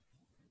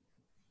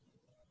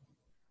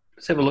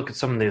 Let's have a look at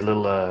some of the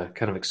little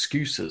kind of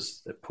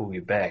excuses that pull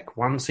you back.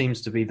 One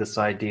seems to be this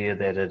idea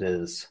that it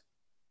is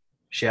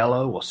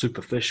shallow or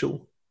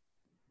superficial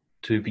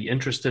to be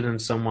interested in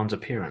someone's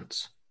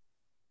appearance.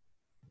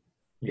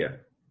 Yeah.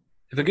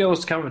 If a girl was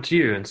to come up to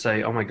you and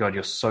say, oh my God,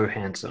 you're so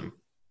handsome,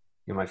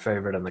 you're my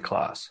favorite in the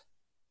class,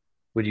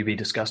 would you be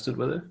disgusted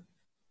with her?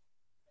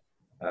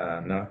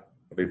 No,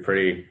 I'd be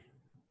pretty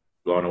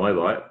blown away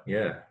by it.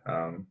 Yeah.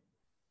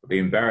 I'd be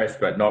embarrassed,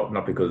 but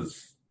not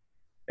because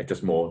it's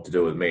just more to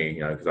do with me,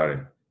 because I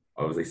don't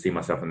obviously see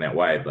myself in that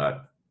way,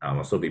 but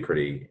I'll still be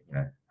pretty,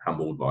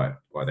 humbled by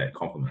that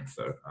compliment.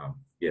 So,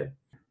 yeah.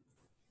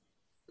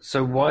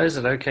 So why is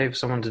it okay for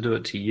someone to do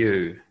it to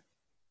you,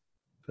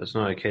 but it's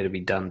not okay to be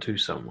done to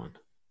someone?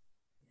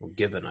 Or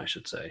given, I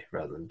should say,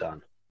 rather than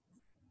done.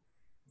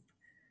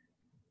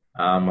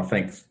 I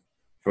think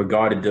for a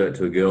guy to do it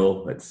to a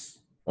girl, then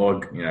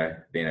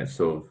it's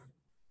sort of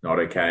not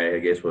okay. I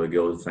guess with a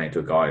girl saying to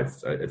a guy,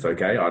 it's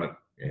okay.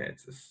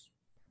 It's just.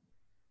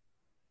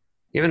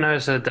 You ever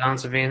notice at a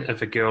dance event,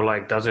 if a girl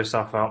does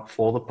herself up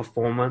for the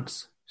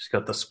performance, she's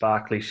got the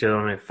sparkly shit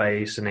on her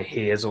face and her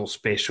hair's all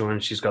special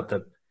and she's got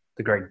the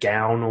great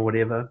gown or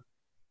whatever.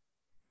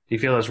 Do you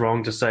feel it's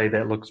wrong to say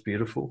that looks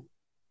beautiful?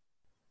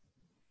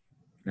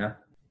 Yeah.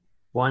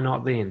 Why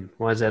not then?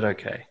 Why is that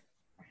okay?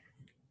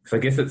 So I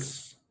guess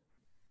it's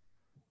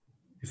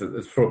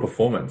for a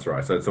performance,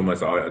 right? So it's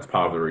almost it's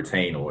part of the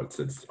routine, or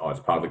it's part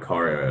of the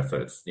choreo. So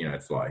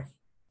it's like,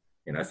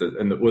 so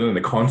within the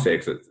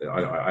context,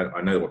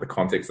 I know what the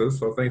context is.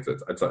 So I think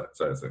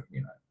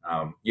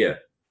yeah.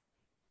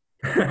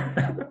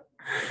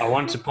 I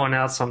want to point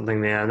out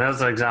something there, and that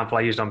was an example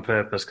I used on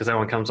purpose because that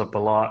one comes up a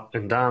lot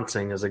in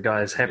dancing. As a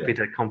guy is happy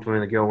to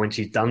compliment a girl when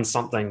she's done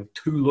something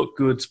to look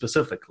good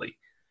specifically,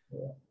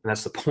 and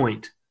that's the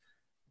point.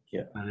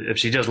 Yeah. If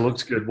she just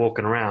looks good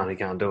walking around, he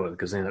can't do it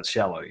because then it's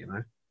shallow,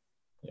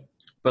 Yeah.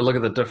 But look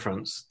at the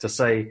difference. To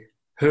say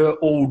her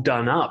all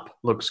done up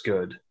looks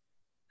good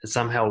is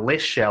somehow less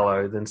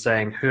shallow than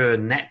saying her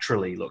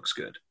naturally looks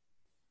good.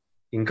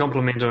 You can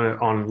compliment her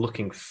on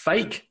looking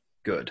fake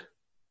good,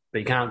 but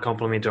you can't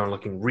compliment her on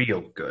looking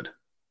real good.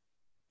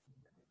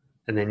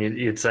 And then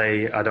you'd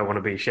say, I don't want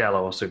to be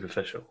shallow or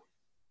superficial.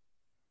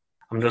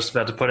 I'm just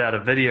about to put out a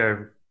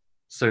video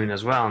soon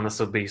as well, and this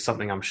will be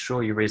something I'm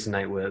sure you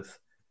resonate with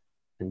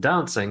in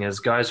dancing, is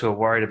guys who are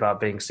worried about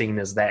being seen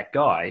as that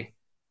guy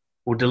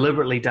will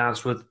deliberately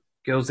dance with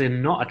girls they're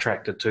not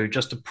attracted to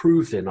just to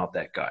prove they're not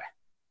that guy.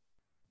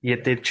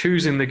 Yet they're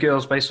choosing the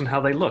girls based on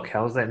how they look.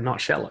 How is that not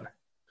shallow?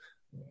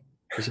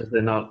 Because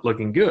they're not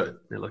looking good.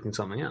 They're looking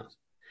something else.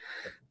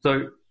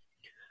 So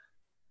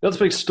that's a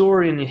big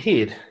story in your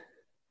head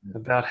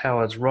about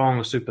how it's wrong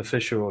or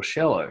superficial or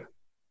shallow.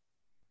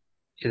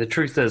 Yeah, the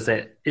truth is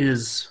that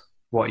is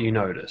what you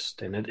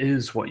noticed and it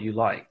is what you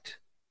liked.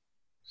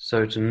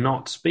 So to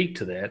not speak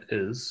to that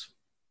is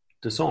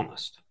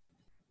dishonest.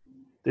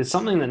 There's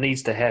something that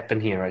needs to happen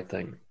here, I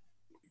think.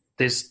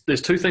 There's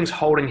two things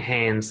holding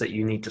hands that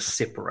you need to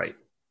separate.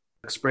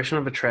 Expression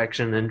of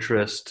attraction,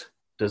 interest,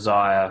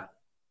 desire,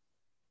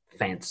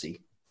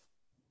 fancy,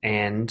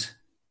 and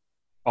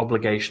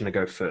obligation to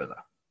go further.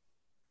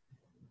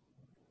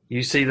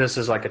 You see this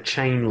as like a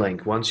chain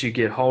link. Once you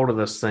get hold of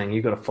this thing,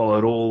 you've got to follow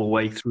it all the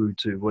way through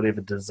to whatever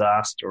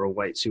disaster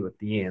awaits you at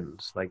the end.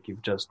 Like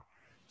you've just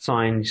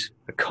signed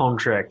a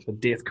contract, a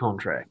death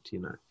contract,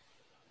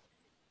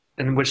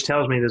 And which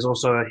tells me there's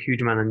also a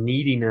huge amount of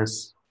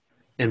neediness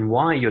in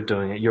why you're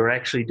doing it. You're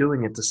actually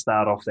doing it to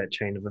start off that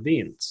chain of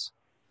events.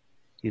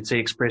 You'd see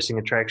expressing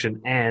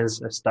attraction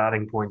as a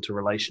starting point to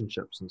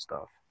relationships and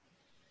stuff.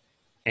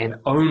 And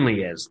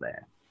only as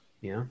that,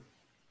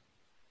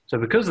 So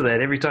because of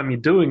that, every time you're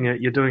doing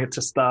it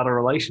to start a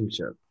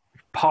relationship.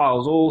 It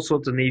piles all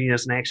sorts of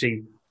neediness and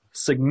actually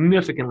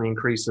significantly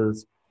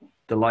increases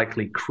the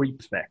likely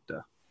creep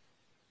factor,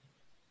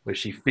 where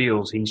she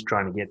feels he's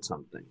trying to get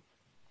something.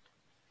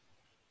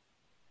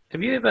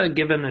 Have you ever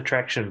given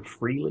attraction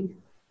freely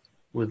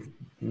with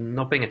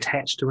not being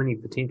attached to any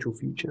potential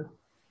future?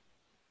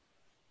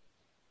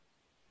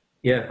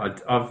 Yeah,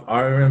 I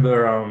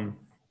remember. I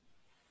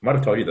might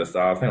have told you this.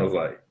 I think it was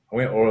like I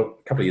went a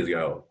couple of years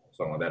ago,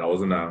 something like that. I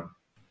was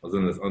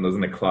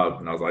in a club,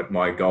 and I was like,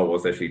 my goal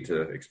was actually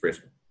to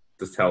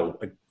just tell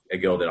a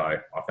girl that I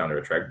found her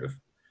attractive,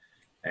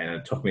 and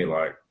it took me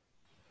like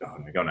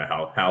I don't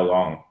know how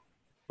long,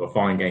 but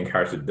finally getting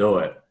courage to do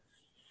it,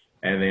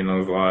 and then I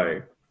was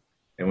like,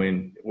 and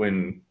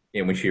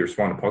when she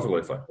responded positively,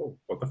 it's like, oh,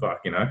 what the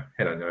fuck,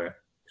 Had I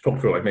talked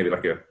for like maybe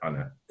like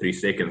 3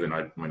 seconds, and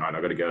I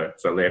got to go.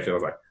 So I left, and I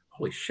was like,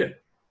 holy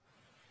shit.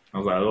 I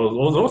was like, it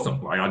was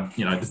awesome. Like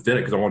I just did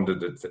it because I wanted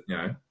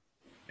to,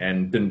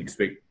 and didn't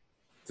expect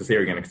to see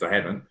her again because I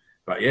hadn't.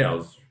 But yeah, it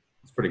was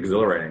pretty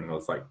exhilarating. I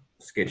was like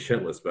scared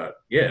shitless, but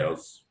yeah, it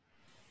was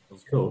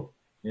cool.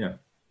 Yeah.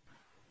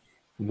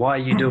 Why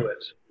you do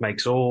it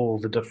makes all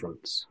the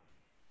difference.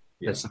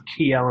 Yeah. It's a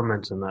key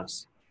element in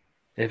this.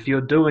 If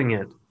you're doing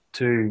it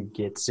to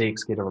get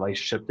sex, get a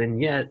relationship, then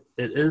yeah,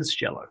 it is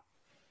shallow.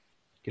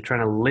 You're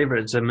trying to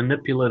leverage. It's a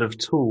manipulative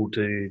tool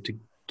to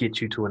get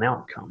you to an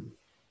outcome.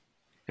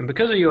 And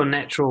because of your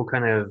natural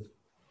kind of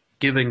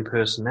giving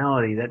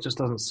personality, that just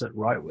doesn't sit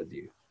right with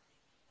you.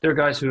 There are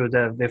guys who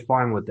they're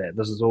fine with that.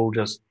 This is all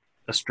just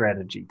a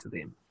strategy to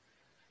them.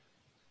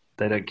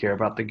 They don't care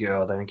about the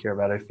girl. They don't care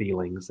about her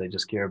feelings. They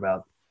just care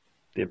about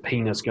their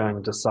penis going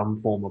into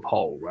some form of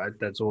hole, right?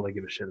 That's all they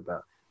give a shit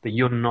about. But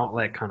you're not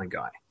that kind of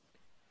guy.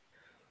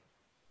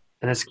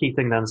 And that's the key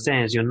thing to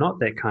understand is you're not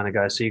that kind of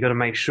guy. So you've got to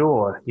make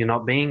sure you're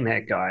not being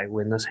that guy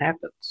when this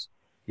happens.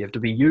 You have to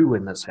be you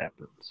when this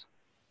happens.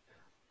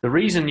 The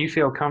reason you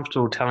feel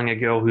comfortable telling a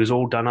girl who's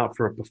all done up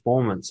for a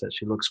performance that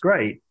she looks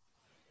great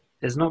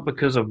is not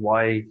because of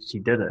why she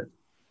did it.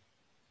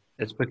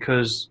 It's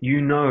because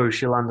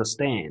she'll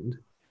understand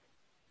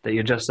that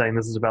you're just saying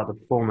this is about the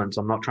performance.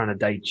 I'm not trying to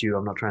date you.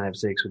 I'm not trying to have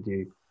sex with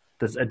you.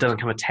 It doesn't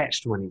come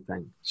attached to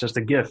anything. It's just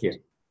a gift. Yeah.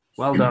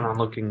 Well done on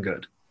looking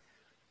good.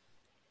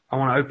 I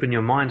want to open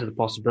your mind to the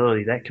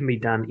possibility that can be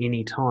done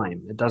any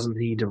time. It doesn't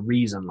need a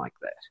reason like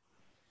that.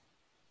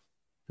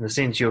 In the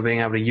sense you're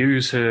being able to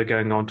use her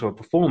going on to a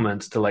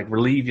performance to like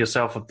relieve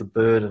yourself of the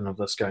burden of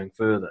this going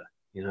further.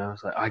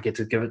 It's like I get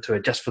to give it to her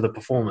just for the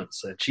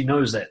performance. And she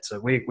knows that. So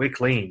we're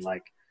clean.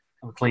 Like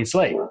I'm a clean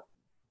slate.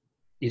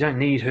 You don't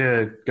need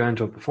her going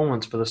to a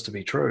performance for this to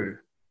be true.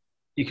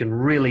 You can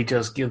really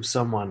just give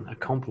someone a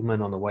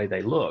compliment on the way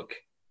they look,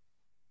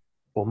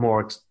 or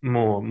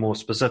more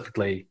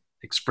specifically,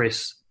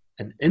 express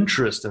an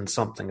interest in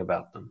something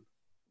about them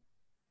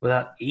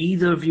without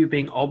either of you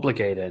being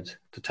obligated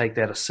to take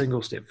that a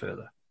single step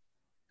further.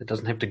 It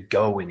doesn't have to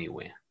go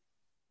anywhere.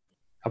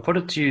 I put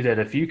it to you that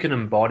if you can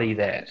embody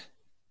that,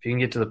 if you can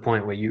get to the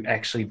point where you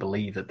actually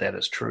believe that that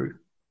is true,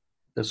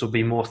 this will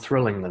be more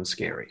thrilling than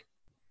scary,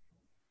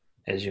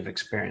 as you've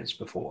experienced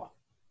before.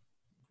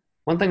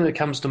 One thing that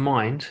comes to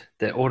mind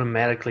that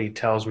automatically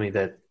tells me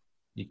that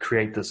you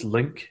create this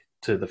link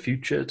to the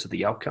future, to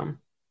the outcome,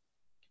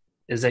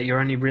 is that you're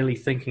only really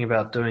thinking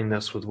about doing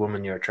this with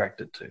women you're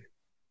attracted to.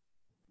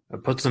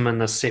 It puts them in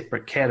this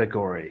separate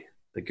category,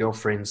 the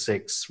girlfriend,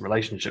 sex,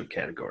 relationship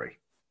category,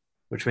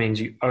 which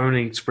means you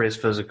only express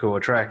physical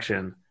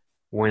attraction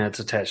when it's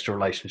attached to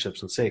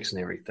relationships and sex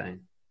and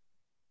everything.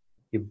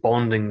 You're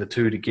bonding the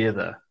two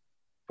together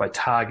by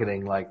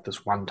targeting like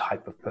this one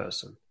type of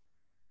person.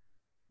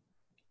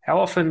 How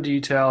often do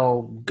you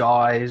tell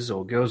guys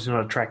or girls you're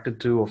not attracted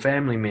to or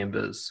family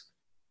members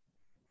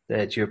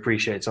that you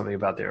appreciate something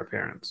about their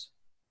appearance?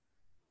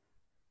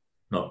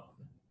 Not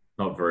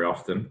not very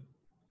often.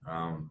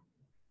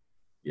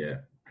 Yeah.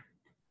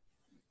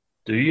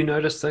 Do you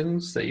notice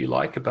things that you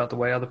like about the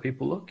way other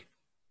people look?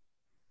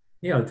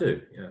 Yeah, I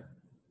do. Yeah.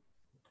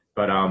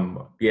 But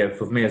yeah,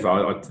 for me, as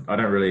I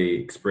don't really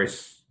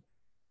express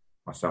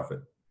myself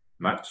that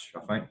much. I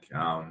think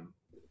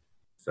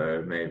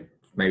so.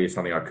 Maybe it's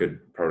something I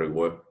could probably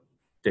work.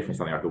 Definitely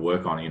something I could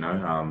work on.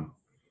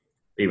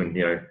 Even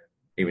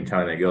even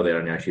telling that girl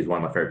that she's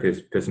one of my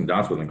favorite person to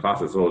dance with in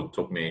class. It sort of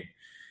took me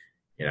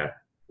a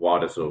while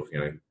to sort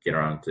of get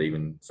around to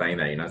even saying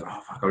that. It's like,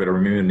 oh fuck, I got to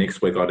remember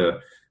next week. I got to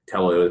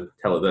tell her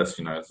this.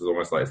 It's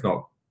almost like it's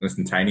not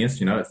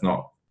instantaneous. It's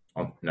not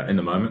in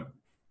the moment.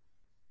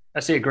 I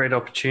see a great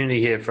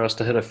opportunity here for us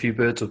to hit a few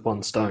birds with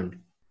one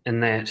stone, in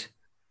that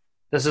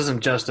this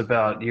isn't just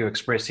about you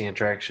expressing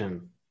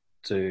attraction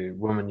to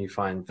women you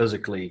find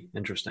physically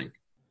interesting,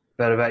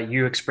 but about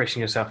you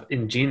expressing yourself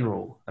in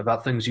general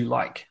about things you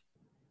like.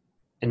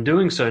 In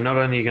doing so, not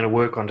only are you going to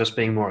work on just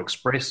being more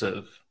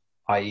expressive,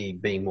 i.e.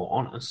 being more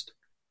honest,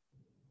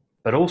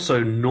 but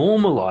also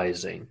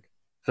normalizing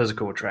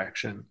physical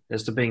attraction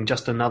as to being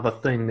just another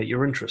thing that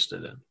you're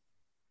interested in.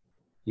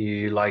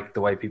 You like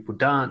the way people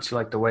dance, you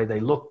like the way they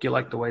look, you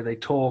like the way they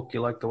talk,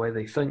 you like the way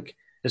they think.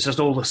 It's just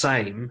all the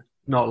same,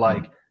 not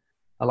like,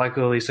 I like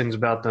all these things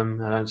about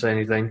them, I don't say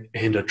anything,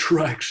 and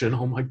attraction,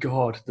 oh my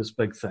God, this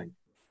big thing.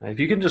 If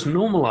you can just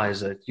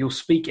normalize it, you'll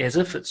speak as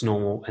if it's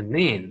normal, and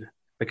then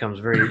it becomes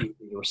very easy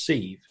to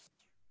receive.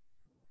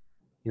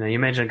 You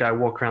imagine a guy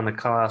walk around the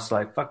class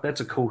like, fuck,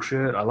 that's a cool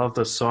shirt, I love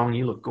this song,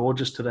 you look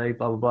gorgeous today,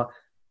 blah, blah, blah.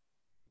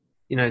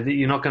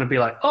 You're not going to be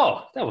like,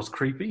 oh, that was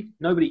creepy.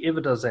 Nobody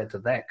ever does that to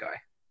that guy.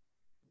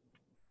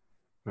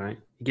 Right?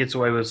 He gets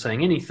away with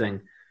saying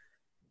anything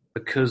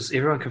because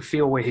everyone can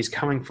feel where he's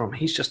coming from.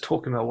 He's just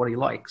talking about what he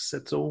likes.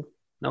 That's all.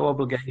 No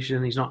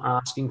obligation. He's not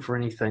asking for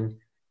anything.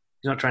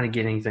 He's not trying to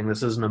get anything.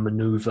 This isn't a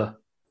maneuver.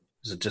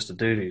 This is just a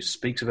dude who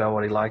speaks about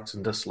what he likes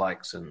and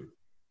dislikes, and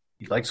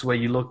he likes the way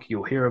you look.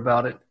 You'll hear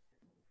about it.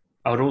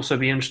 I would also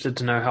be interested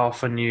to know how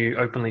often you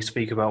openly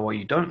speak about what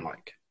you don't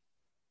like.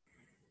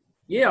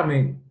 Yeah,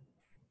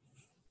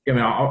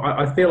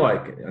 I feel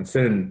like on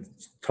certain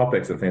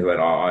topics and things like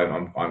that,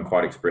 I'm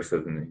quite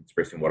expressive in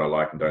expressing what I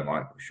like and don't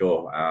like, for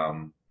sure.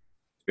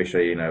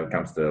 Especially, when it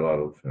comes to a lot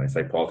of,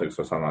 say, politics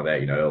or something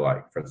like that,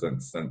 like, for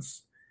instance,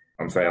 since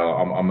I'm saying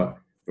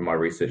from my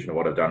research and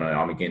what I've done,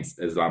 I'm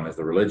against Islam as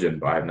a religion,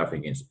 but I have nothing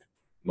against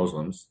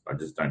Muslims. I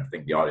just don't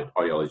think the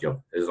ideology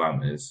of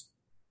Islam is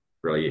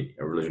really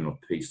a religion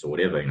of peace or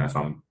whatever, so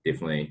I'm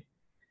pretty,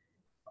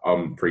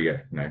 I'm pretty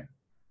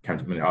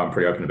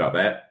open about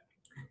that.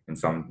 And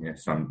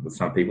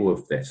some people,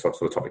 if that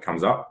sort of topic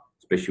comes up,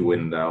 especially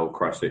when the old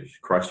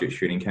Christchurch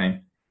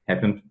shooting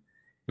happened,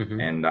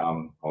 and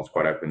I was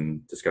quite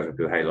open discussing with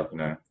people, hey, look,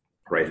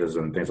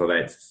 racism and things like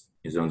that.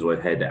 New Zealand's always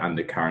had the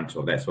undercurrent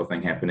of that sort of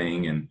thing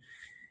happening,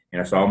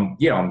 and so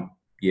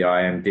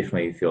I am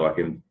definitely feel like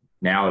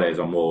nowadays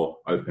I'm more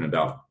open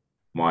about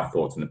my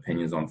thoughts and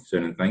opinions on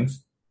certain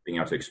things, being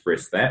able to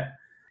express that.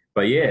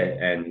 But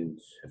and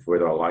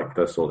whether I like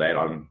this or that,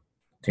 I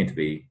tend to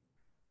be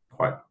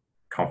quite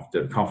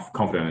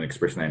confident in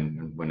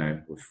expressing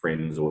that with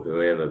friends or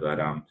whoever.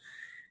 But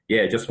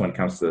just when it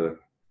comes to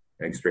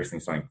expressing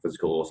something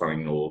physical or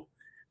something, or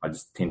I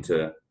just tend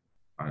to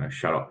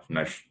shut up,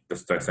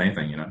 just don't say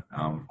anything.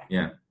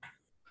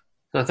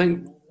 I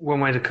think one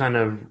way to kind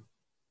of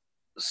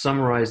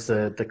summarize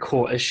the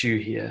core issue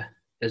here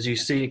is you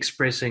see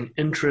expressing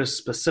interest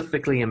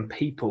specifically in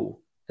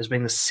people as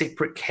being a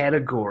separate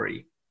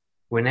category,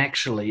 when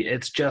actually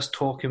it's just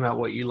talking about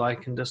what you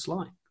like and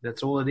dislike.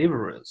 That's all it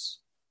ever is.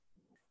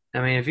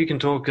 If you can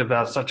talk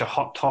about such a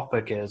hot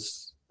topic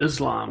as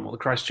Islam or the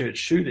Christchurch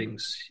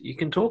shootings, you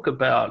can talk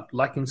about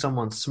liking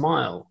someone's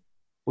smile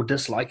or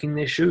disliking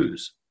their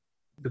shoes,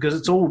 because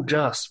it's all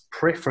just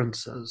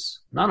preferences,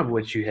 none of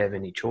which you have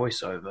any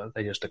choice over.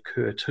 They just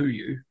occur to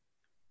you.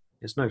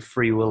 There's no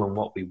free will in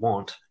what we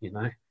want,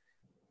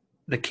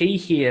 The key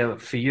here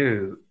for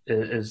you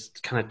is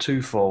kind of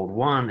twofold.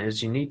 One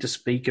is you need to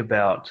speak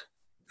about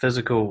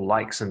physical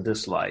likes and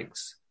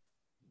dislikes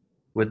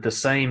with the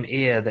same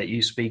air that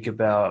you speak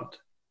about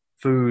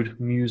food,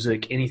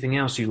 music, anything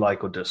else you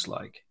like or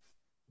dislike,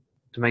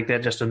 to make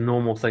that just a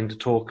normal thing to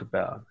talk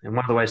about. And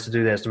one of the ways to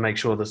do that is to make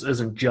sure this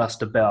isn't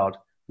just about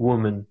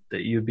women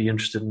that you'd be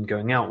interested in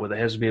going out with. It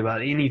has to be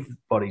about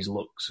anybody's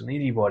looks and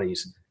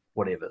anybody's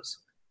whatevers,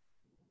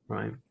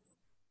 right?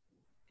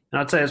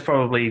 And I'd say it's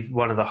probably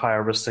one of the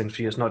higher risk things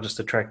for you. It's not just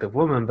attractive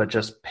women, but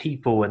just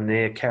people and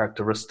their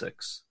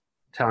characteristics.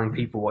 Telling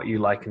people what you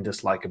like and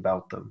dislike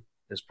about them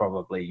is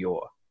probably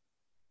your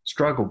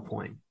struggle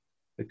point,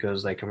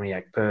 because they can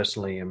react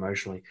personally,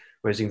 emotionally.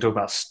 Whereas you can talk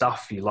about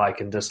stuff you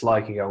like and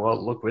dislike and go,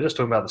 well, look, we're just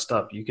talking about the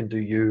stuff. You can do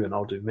you and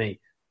I'll do me.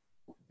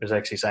 Whereas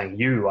actually saying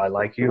I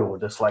like you or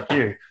dislike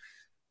you,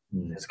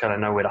 there's kind of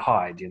nowhere to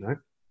hide, And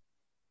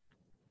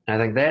I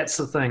think that's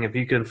the thing. If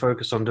you can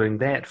focus on doing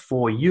that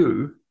for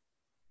you,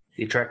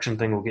 the attraction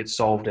thing will get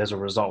solved as a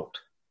result.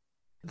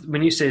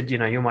 When you said,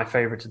 you're my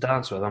favorite to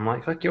dance with, I'm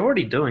like, you're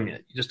already doing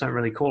it. You just don't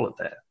really call it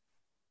that.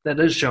 That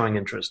is showing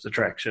interest,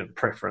 attraction,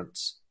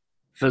 preference,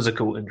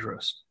 physical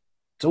interest.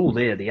 It's all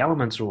there. The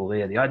elements are all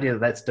there. The idea that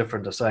that's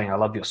different to saying, I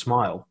love your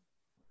smile.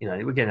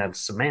 We're getting into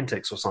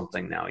semantics or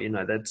something now.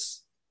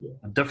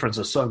 The difference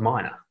is so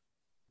minor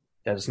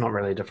that it's not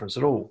really a difference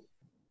at all.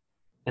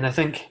 And I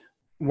think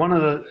I'm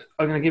going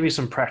to give you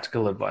some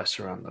practical advice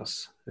around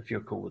this, if you're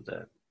cool with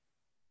that.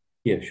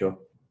 Yeah, sure.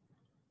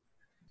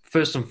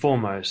 First and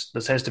foremost,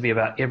 this has to be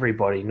about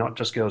everybody, not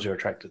just girls you're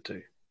attracted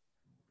to.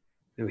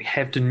 We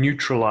have to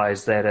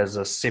neutralize that as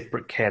a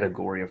separate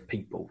category of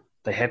people.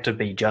 They have to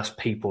be just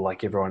people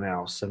like everyone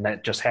else, and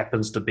that just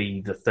happens to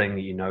be the thing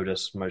that you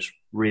notice most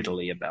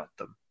readily about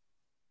them.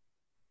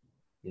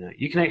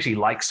 You can actually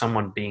like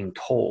someone being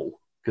tall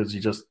because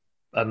you just,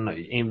 I don't know,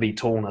 envy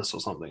tallness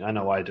or something. I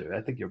know I do.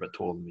 I think you're a bit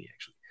taller than me,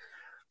 actually.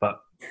 But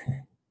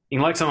you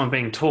can like someone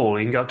being tall.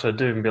 You can go up to a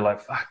dude and be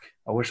like, fuck,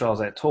 I wish I was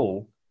that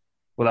tall,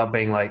 without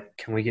being like,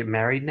 can we get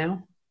married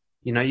now?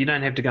 You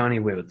don't have to go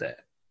anywhere with that,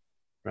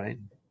 right?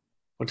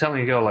 Or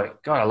telling a girl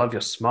like, God, I love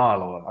your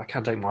smile, or I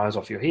can't take my eyes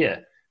off your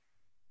hair.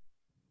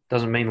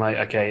 Doesn't mean like,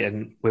 okay,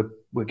 and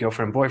we're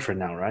girlfriend and boyfriend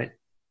now, right?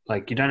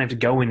 Like, you don't have to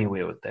go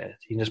anywhere with that.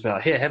 You can just be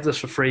like, here, have this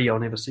for free. I'll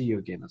never see you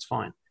again. It's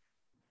fine.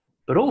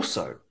 But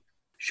also,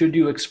 should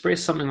you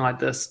express something like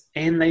this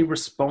and they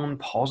respond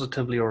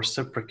positively or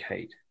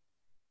reciprocate,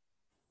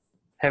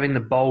 having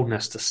the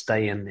boldness to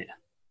stay in there.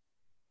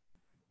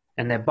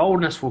 And that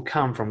boldness will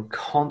come from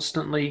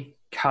constantly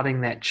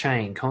cutting that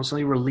chain,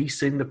 constantly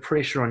releasing the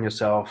pressure on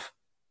yourself,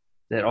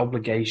 that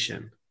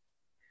obligation.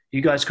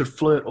 You guys could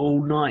flirt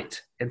all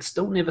night and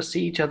still never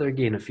see each other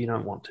again if you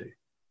don't want to.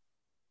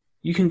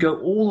 You can go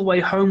all the way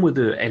home with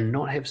her and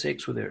not have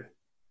sex with her.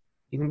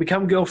 You can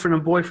become girlfriend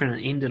and boyfriend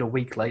and end it a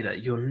week later.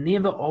 You're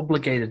never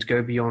obligated to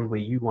go beyond where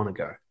you want to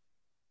go,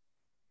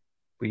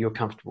 where you're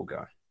comfortable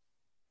going.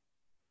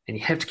 And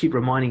you have to keep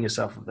reminding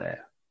yourself of that.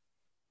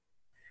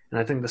 And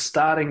I think the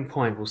starting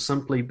point will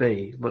simply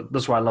be,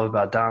 this is what I love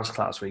about dance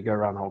class, where you go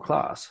around the whole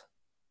class,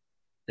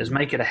 is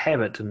make it a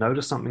habit to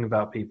notice something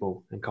about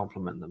people and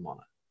compliment them on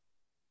it.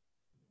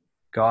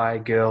 Guy,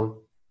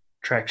 girl,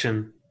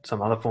 attraction,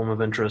 some other form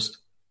of interest,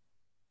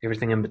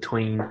 everything in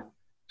between.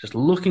 Just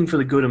looking for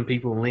the good in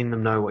people and letting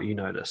them know what you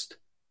noticed.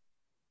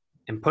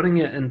 And putting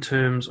it in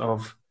terms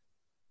of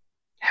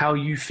how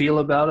you feel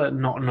about it,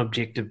 not an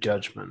objective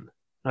judgment.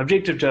 An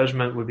objective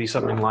judgment would be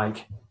something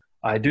like,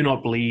 I do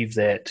not believe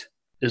that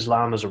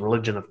Islam is a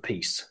religion of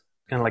peace.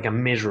 Kind of like a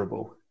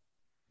measurable.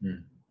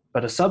 Mm.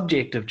 But a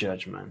subjective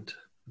judgment,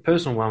 a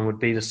personal one, would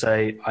be to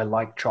say, I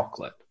like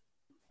chocolate.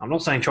 I'm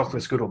not saying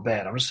chocolate's good or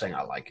bad. I'm just saying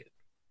I like it.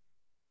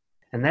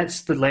 And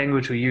that's the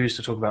language we use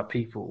to talk about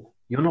people.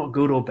 You're not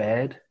good or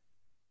bad.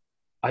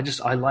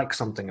 I like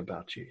something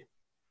about you.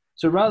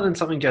 So rather than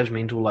something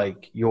judgmental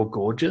like you're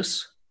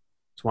gorgeous,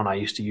 it's one I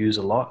used to use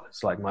a lot.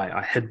 It's like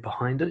I hid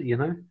behind it,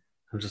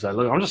 I'm just like,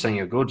 look, I'm just saying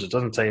you're gorgeous. It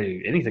doesn't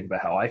say anything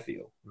about how I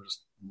feel. I'm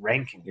just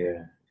ranking.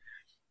 Yeah.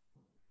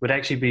 Would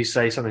actually be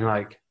say something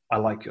like, I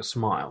like your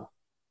smile.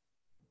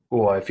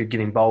 Or if you're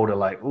getting bolder,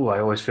 like, oh, I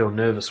always feel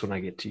nervous when I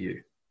get to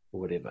you, or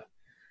whatever.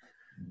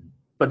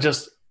 But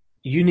just,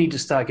 you need to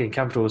start getting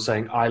comfortable with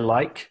saying, I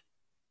like,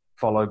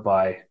 followed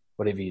by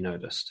whatever you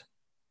noticed.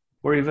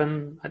 Or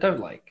even, I don't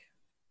like,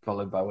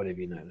 followed by whatever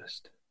you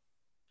noticed.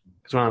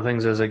 Because one of the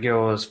things is a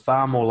girl is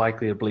far more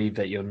likely to believe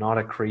that you're not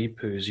a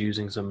creep who's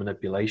using some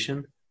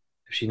manipulation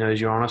if she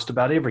knows you're honest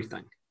about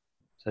everything.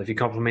 So if you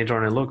compliment her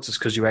on her looks, it's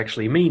because you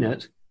actually mean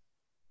it.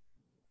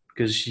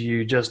 Because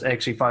you just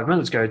actually 5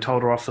 minutes ago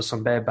told her off for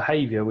some bad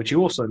behavior, which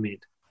you also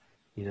meant.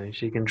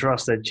 She can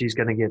trust that she's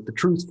going to get the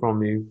truth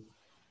from you,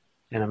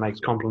 and it makes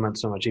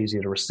compliments so much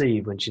easier to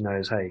receive when she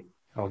knows, hey,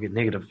 I'll get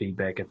negative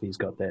feedback if he's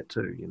got that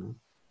too,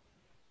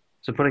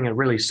 So putting it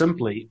really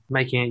simply,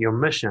 making it your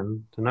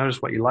mission to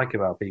notice what you like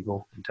about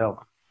people and tell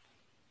them.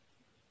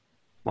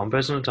 One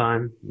person at a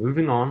time,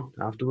 moving on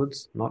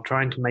afterwards, not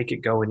trying to make it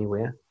go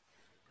anywhere,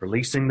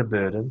 releasing the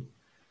burden,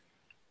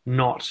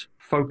 not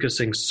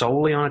focusing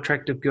solely on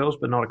attractive girls,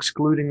 but not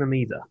excluding them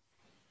either.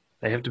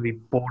 They have to be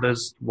bought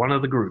as one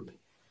of the group.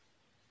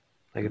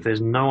 Like if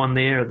there's no one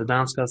there at the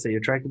dance class that you're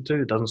attracted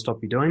to, it doesn't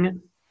stop you doing it.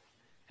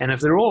 And if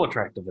they're all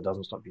attractive, it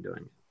doesn't stop you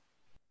doing it.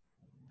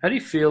 How do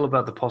you feel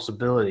about the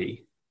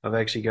possibility of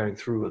actually going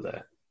through with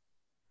that?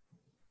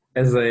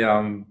 As I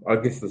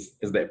guess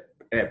as that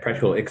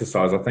practical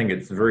exercise, I think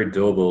it's very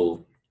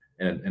doable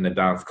in a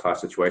dance class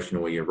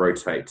situation where you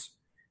rotate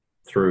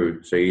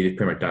through. So you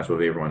pretty much dance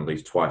with everyone at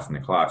least twice in the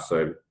class.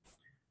 So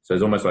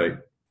it's almost like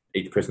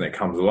each person that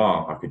comes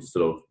along, I could just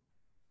sort of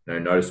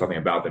notice something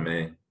about them,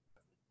 and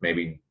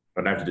maybe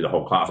I don't have to do the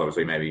whole class.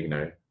 Obviously, maybe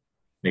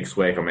next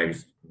week, or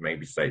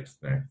maybe say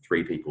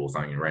 3 people or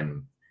something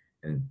random,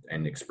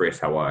 and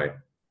express what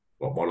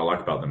I like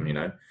about them,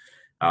 and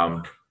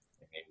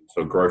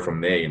sort of grow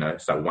from there,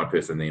 start with one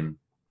person, then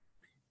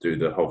do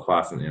the whole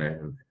class,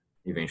 and,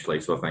 eventually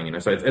sort of thing,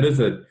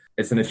 So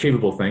it's an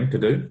achievable thing to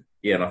do.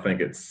 Yeah, and I think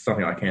it's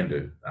something I can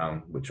do,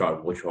 which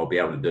I'll be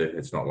able to do.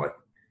 It's not like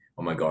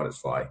oh my God,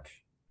 it's like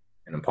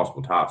an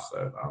impossible task.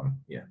 So,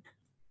 yeah.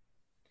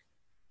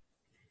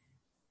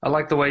 I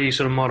like the way you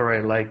sort of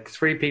moderate, like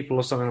 3 people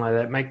or something like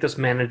that. Make this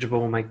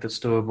manageable, make this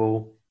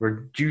doable,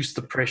 reduce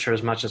the pressure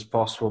as much as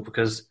possible,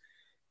 because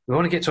we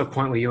want to get to a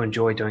point where you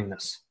enjoy doing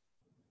this.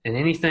 And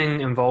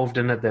anything involved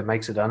in it that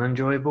makes it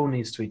unenjoyable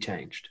needs to be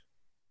changed.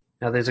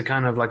 Now, there's a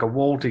kind of like a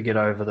wall to get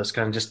over, this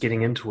kind of just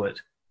getting into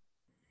it.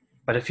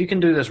 But if you can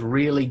do this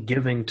really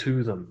giving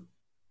to them,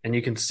 and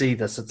you can see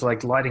this, it's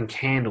like lighting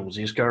candles.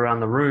 You just go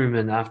around the room,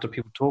 and after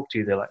people talk to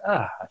you, they're like,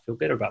 I feel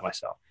better about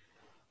myself.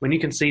 When you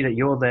can see that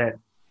you're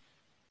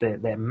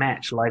that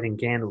match lighting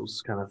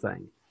candles kind of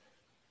thing,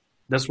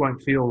 this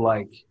won't feel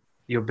like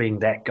you're being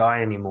that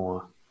guy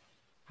anymore.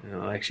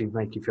 It'll actually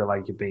make you feel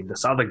like you're being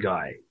this other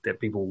guy that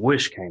people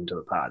wish came to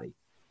the party,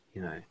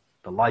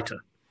 the lighter.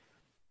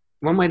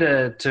 One way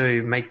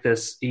to make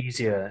this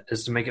easier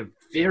is to make it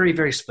very,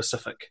 very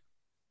specific.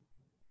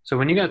 So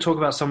when you're going to talk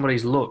about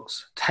somebody's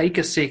looks, take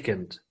a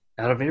second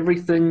out of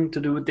everything to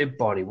do with their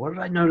body. What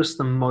did I notice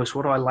the most?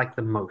 What do I like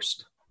the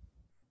most?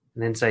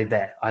 And then say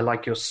that. I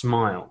like your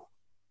smile.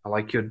 I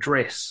like your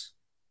dress.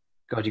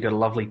 God, you got a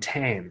lovely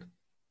tan.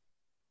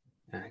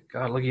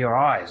 God, look at your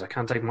eyes. I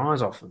can't take my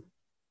eyes off them.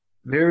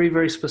 Very,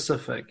 very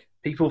specific.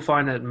 People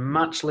find it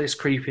much less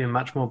creepy and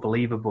much more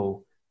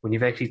believable when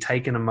you've actually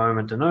taken a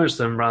moment to notice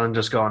them rather than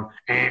just gone,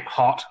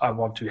 hot, I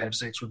want to have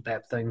sex with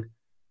that thing.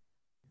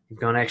 You've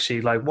gone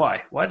actually like,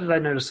 why? Why did I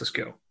notice this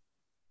girl?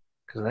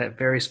 Because of that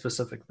very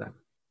specific thing.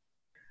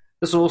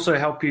 This will also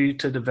help you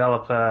to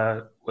develop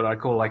what I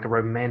call like a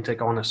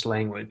romantic, honest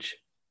language.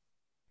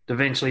 To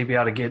eventually be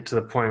able to get to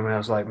the point where I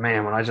was like,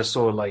 man, when I just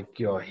saw like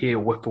your hair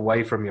whip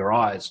away from your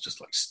eyes, just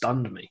like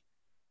stunned me.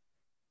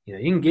 You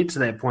can get to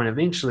that point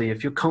eventually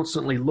if you're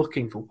constantly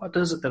looking for what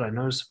is it that I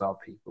notice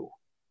about people.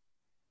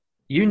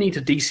 You need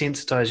to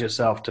desensitize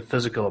yourself to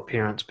physical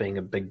appearance being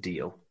a big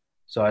deal.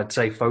 So I'd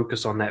say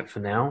focus on that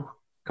for now.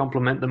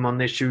 Compliment them on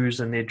their shoes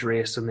and their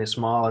dress and their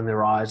smile and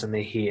their eyes and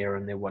their hair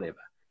and their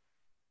whatever.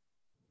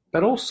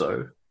 But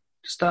also,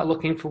 start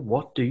looking for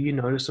what do you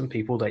notice in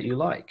people that you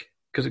like,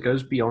 because it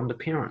goes beyond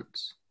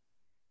appearance.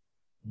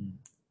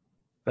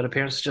 But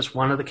appearance is just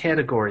one of the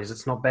categories.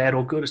 It's not bad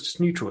or good. It's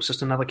just neutral. It's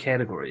just another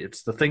category.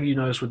 It's the thing you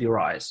notice with your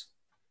eyes.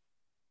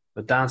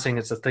 With dancing,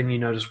 it's the thing you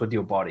notice with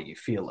your body. You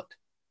feel it.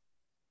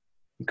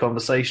 In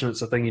conversation, it's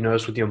the thing you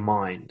notice with your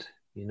mind,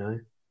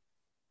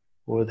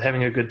 Or with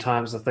having a good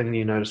time, it's the thing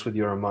you notice with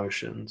your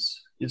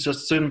emotions. It's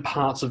just certain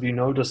parts of you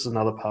notice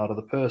another part of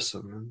the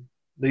person. And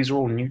these are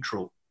all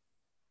neutral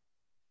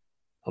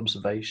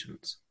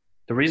observations.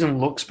 The reason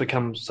looks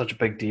become such a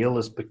big deal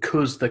is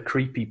because the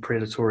creepy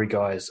predatory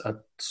guys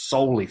are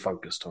solely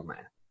focused on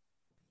that.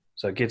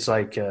 So it gets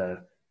like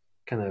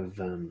kind of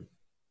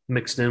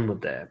mixed in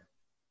with that.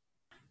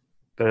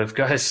 But if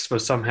guys were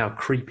somehow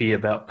creepy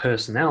about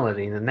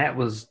personality, then that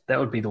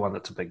would be the one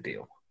that's a big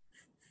deal.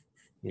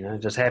 It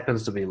just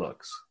happens to be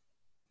looks.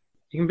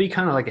 You can be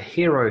kind of like a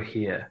hero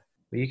here,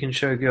 where you can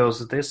show girls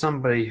that there's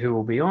somebody who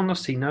will be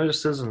honest, he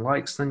notices and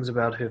likes things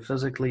about her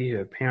physically,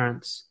 her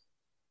appearance,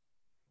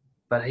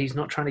 but he's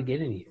not trying to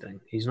get anything.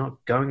 He's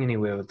not going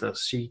anywhere with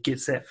this. She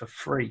gets that for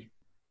free.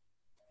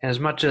 And as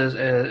much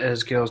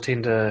as girls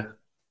tend to,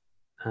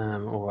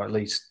 or at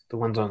least the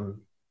ones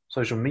on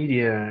social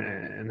media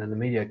and in the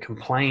media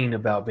complain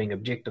about being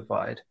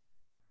objectified,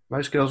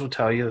 most girls will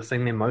tell you the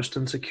thing they're most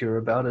insecure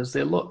about is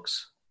their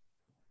looks.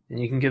 And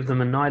you can give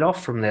them a night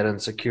off from that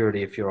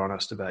insecurity if you're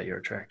honest about your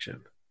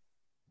attraction.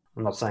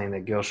 I'm not saying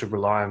that girls should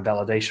rely on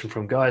validation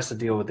from guys to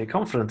deal with their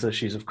confidence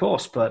issues, of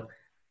course, but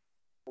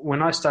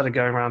when I started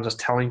going around just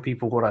telling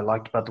people what I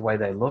liked about the way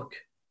they look,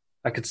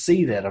 I could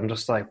see that. I'm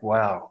just like,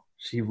 wow,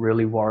 she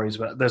really worries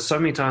about it. There's so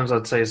many times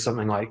I'd say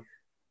something like,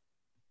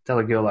 tell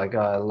a girl like,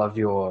 I love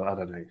your, I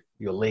don't know,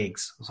 your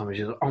legs or something.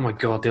 She's like, oh my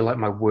God, they're like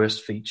my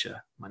worst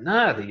feature. I'm like,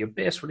 no, they're your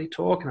best. What are you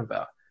talking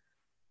about?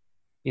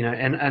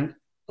 And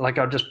like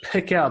I'll just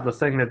pick out the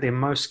thing that they're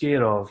most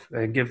scared of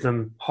and give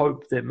them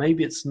hope that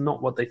maybe it's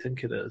not what they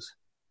think it is.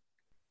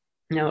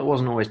 Now, it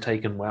wasn't always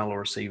taken well or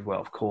received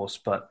well, of course,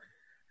 but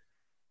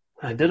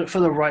I did it for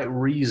the right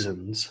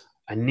reasons.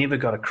 I never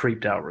got a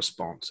creeped out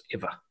response,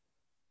 ever.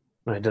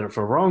 When I did it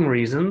for wrong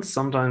reasons,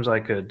 sometimes I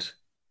could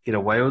get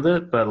away with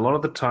it, but a lot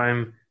of the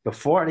time,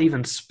 before I'd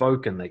even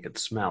spoken, they could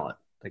smell it.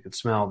 They could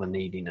smell the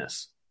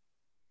neediness,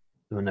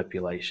 the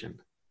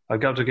manipulation.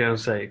 I'd go up to go and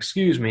say,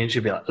 excuse me, and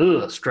she'd be like,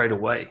 ugh, straight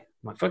away.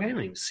 I'm like, fuck, I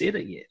haven't even said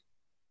it yet.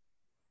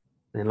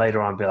 And then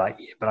later on, I'd be like,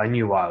 yeah, but I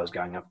knew why I was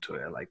going up to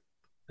her. Like,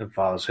 if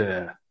I was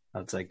her,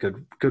 I'd say,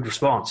 good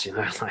response,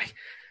 like,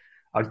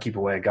 I'd keep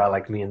away a guy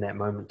like me in that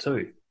moment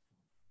too.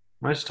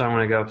 Most of the time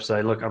when I go up and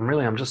say, look,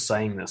 I'm just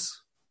saying this.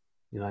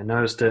 I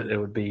noticed it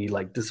would be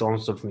like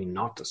dishonest of me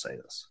not to say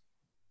this.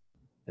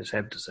 I just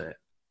have to say it.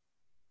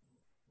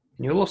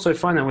 And you'll also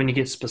find that when you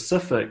get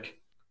specific,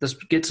 this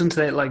gets into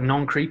that like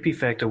non-creepy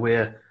factor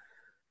where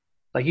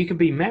like you could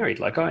be married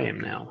like I am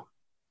now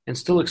and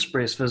still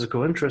express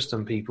physical interest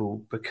in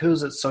people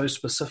because it's so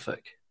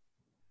specific.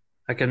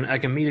 I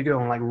can meet a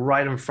girl and like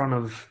right in front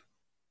of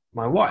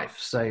my wife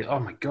say, oh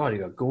my God, you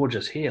got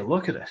gorgeous hair,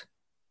 look at it.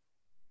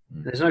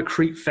 There's no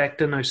creep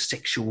factor, no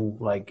sexual,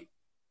 like,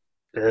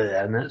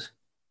 in it.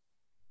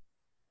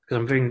 Because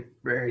I'm being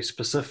very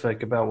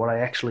specific about what I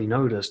actually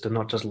noticed and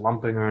not just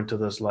lumping her into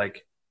this,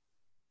 like,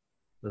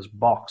 this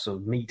box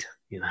of meat,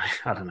 you know.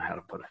 I don't know how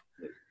to put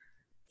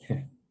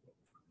it.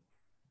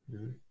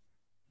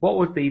 What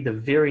would be the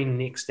very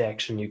next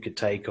action you could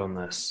take on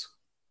this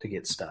to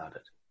get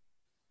started?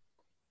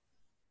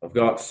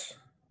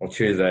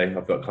 Tuesday,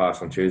 I've got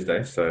class on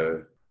Tuesday,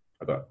 so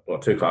I've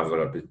got two classes.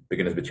 I've got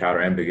beginners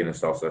bachata and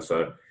beginners salsa.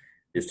 So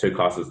there's two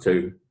classes,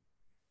 two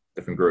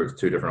different groups,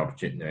 two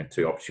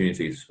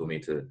opportunities for me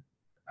to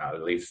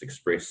at least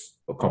express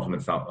or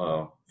compliment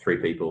three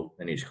people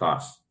in each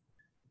class.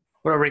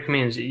 What I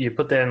recommend is you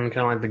put that in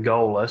kind of like the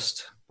goal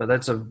list, but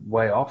that's a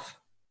way off.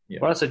 Yeah.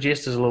 What I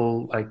suggest is a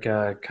little like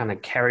kind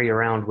of carry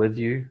around with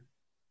you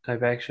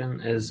type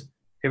action is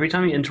every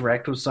time you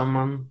interact with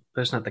someone,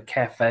 person at the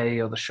cafe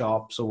or the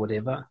shops or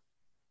whatever,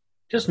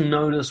 just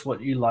notice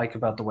what you like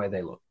about the way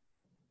they look.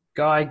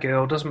 Guy,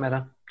 girl, doesn't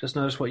matter. Just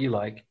notice what you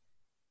like.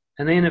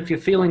 And then if you're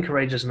feeling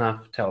courageous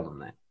enough, tell them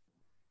that.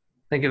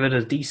 Think of it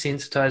as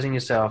desensitizing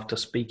yourself to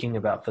speaking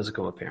about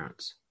physical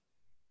appearance.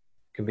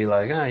 It can be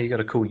like, oh, you got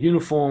a cool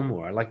uniform,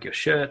 or I like your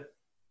shirt,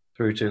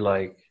 through to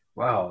like,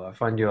 wow, I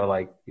find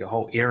your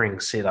whole earring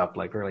setup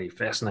like really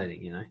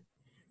fascinating, you know,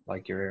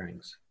 like your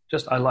earrings.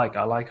 Just I like.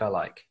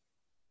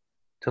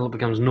 Till it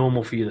becomes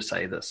normal for you to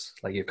say this.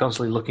 Like you're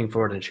constantly looking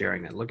for it and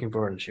sharing it,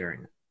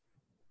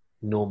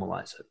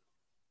 Normalize it.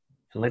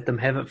 And let them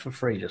have it for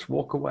free. Just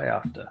walk away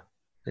after.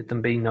 Let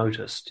them be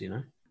noticed, you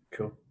know?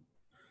 Cool.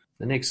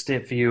 The next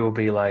step for you will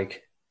be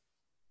like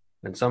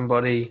when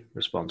somebody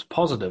responds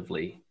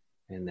positively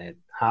and that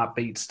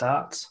heartbeat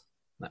starts,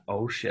 like,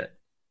 oh shit.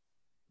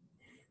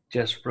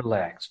 Just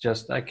relax.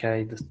 Just,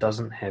 okay, this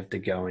doesn't have to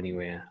go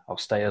anywhere. I'll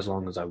stay as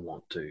long as I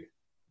want to.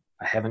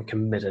 I haven't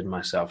committed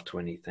myself to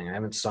anything. I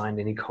haven't signed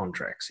any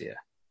contracts here.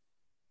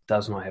 It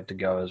does not have to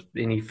go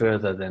any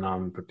further than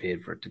I'm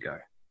prepared for it to go.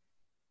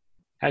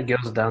 I had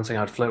girls dancing,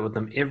 I'd flirt with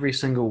them every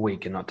single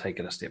week and not take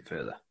it a step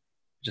further.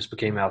 It just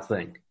became our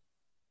thing.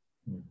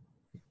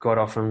 Quite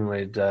often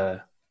we'd,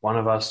 one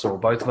of us or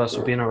both of us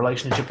would be in a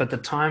relationship at the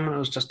time and it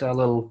was just our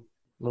little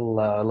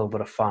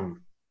bit of fun.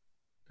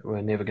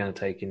 We're never going to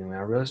take anywhere.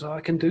 I realized, I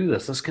can do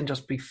this. This can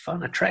just be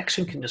fun.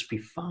 Attraction can just be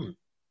fun.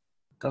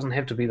 It doesn't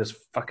have to be this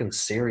fucking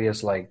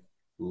serious, like,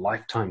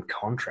 lifetime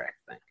contract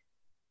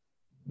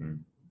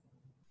thing.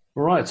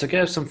 All right, so go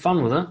have some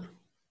fun with it.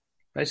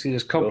 Basically,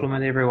 just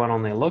compliment everyone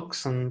on their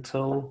looks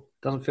until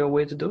it doesn't feel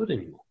weird to do it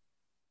anymore.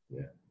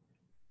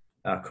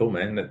 Yeah. Cool,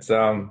 man. It's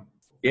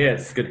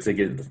it's good to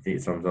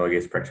get some, I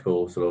guess,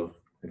 practical sort of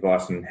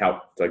advice and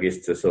help, I guess,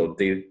 to sort of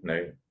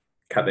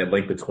cut that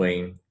link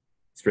between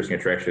expressing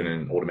attraction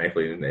and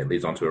automatically that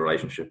leads onto a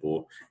relationship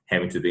or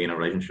having to be in a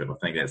relationship. I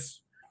think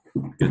that's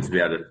good to be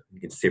able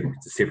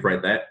to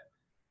separate that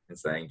and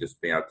saying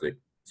just being able to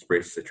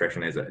express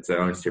attraction as its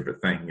own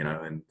separate thing, you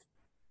know. And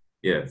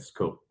yeah, it's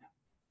cool.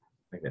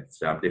 I think that's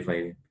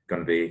definitely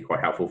going to be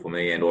quite helpful for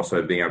me, and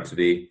also being able to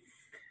be,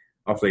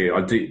 obviously,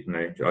 I'd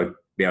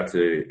be able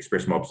to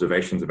express my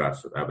observations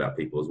about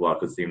people as well,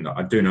 because even though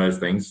I do notice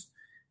things,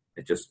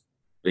 it's just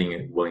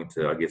being willing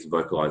to, I guess,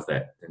 vocalize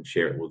that and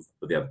share it with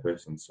the other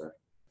person. So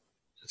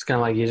it's kind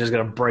of like you just got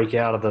to break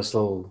out of this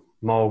little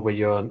mold where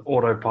your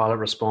autopilot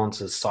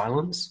response is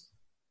silence.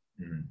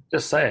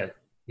 Just say it.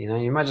 You know,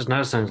 you might just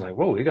notice things like,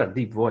 whoa, you got a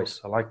deep voice.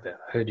 I like that.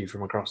 I heard you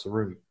from across the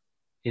room.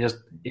 You just,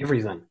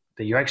 everything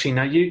that you actually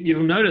know,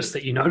 you'll notice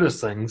that you notice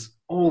things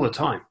all the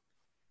time.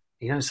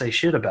 You don't say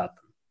shit about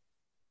them.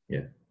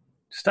 Yeah.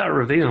 Start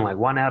revealing like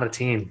 1 out of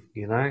 10,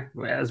 you know,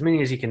 as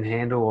many as you can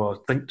handle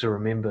or think to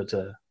remember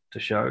to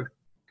show.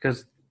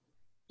 Because,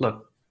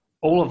 look,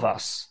 all of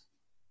us,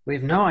 we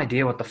have no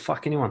idea what the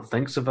fuck anyone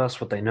thinks of us,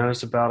 what they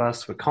notice about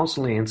us. We're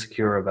constantly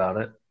insecure about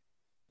it.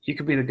 You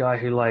could be the guy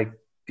who, like,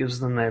 gives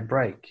them their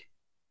break.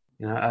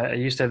 You know, I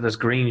used to have this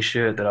green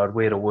shirt that I'd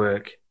wear to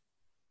work.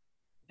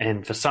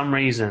 And for some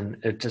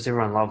reason,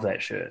 everyone loved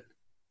that shirt.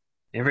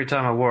 Every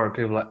time I wore it,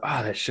 people were like,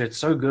 oh, that shirt's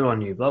so good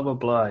on you, blah, blah,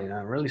 blah. You know,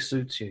 it really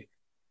suits you.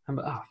 I'm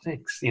like, oh,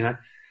 thanks. You know,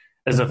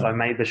 as if I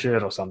made the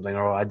shirt or something,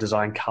 or I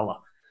designed color.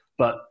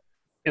 But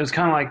it was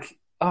kind of like,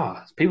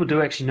 oh, people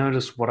do actually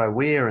notice what I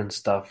wear and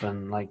stuff.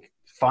 And like,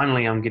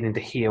 finally, I'm getting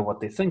to hear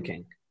what they're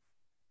thinking.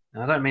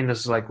 And I don't mean this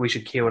is like we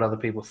should care what other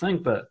people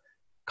think, but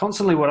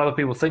constantly what other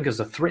people think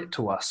is a threat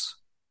to us.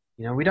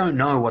 You know, we don't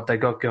know what they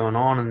got going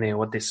on in there,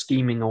 what they're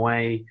scheming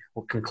away,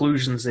 what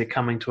conclusions they're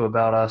coming to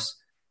about us,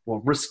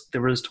 what risk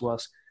there is to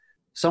us.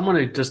 Someone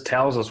who just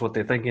tells us what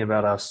they're thinking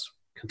about us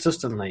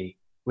consistently,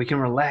 we can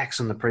relax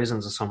in the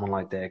presence of someone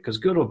like that, because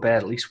good or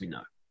bad, at least we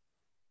know.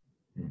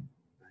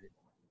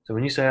 So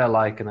when you say I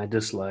like and I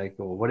dislike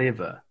or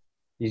whatever,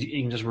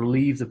 you can just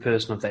relieve the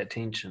person of that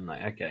tension.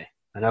 Like, okay,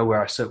 I know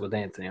where I sit with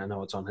Anthony. I know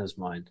what's on his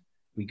mind.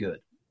 We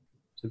good.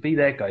 So be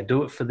that guy.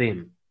 Do it for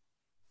them.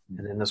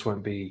 And then this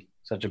won't be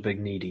such a big,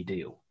 needy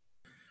deal.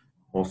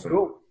 Awesome.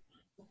 Cool.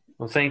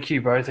 Well, thank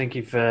you, bro. Thank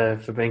you for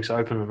being so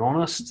open and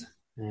honest.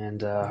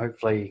 And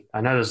hopefully,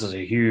 I know this is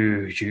a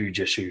huge, huge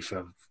issue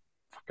for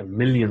fucking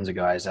millions of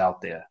guys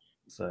out there.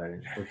 So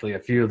hopefully a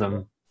few of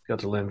them got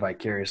to learn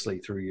vicariously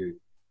through you.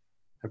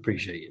 I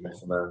appreciate you, man.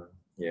 Awesome.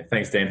 Yeah,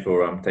 thanks, Dan,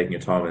 for taking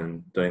your time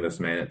and doing this,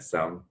 man. It's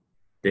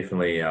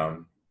definitely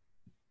opened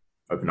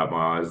up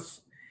my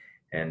eyes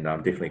and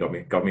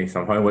definitely got me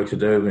some homework to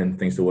do and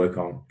things to work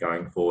on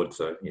going forward.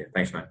 So yeah,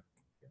 thanks, man.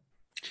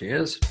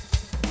 Cheers.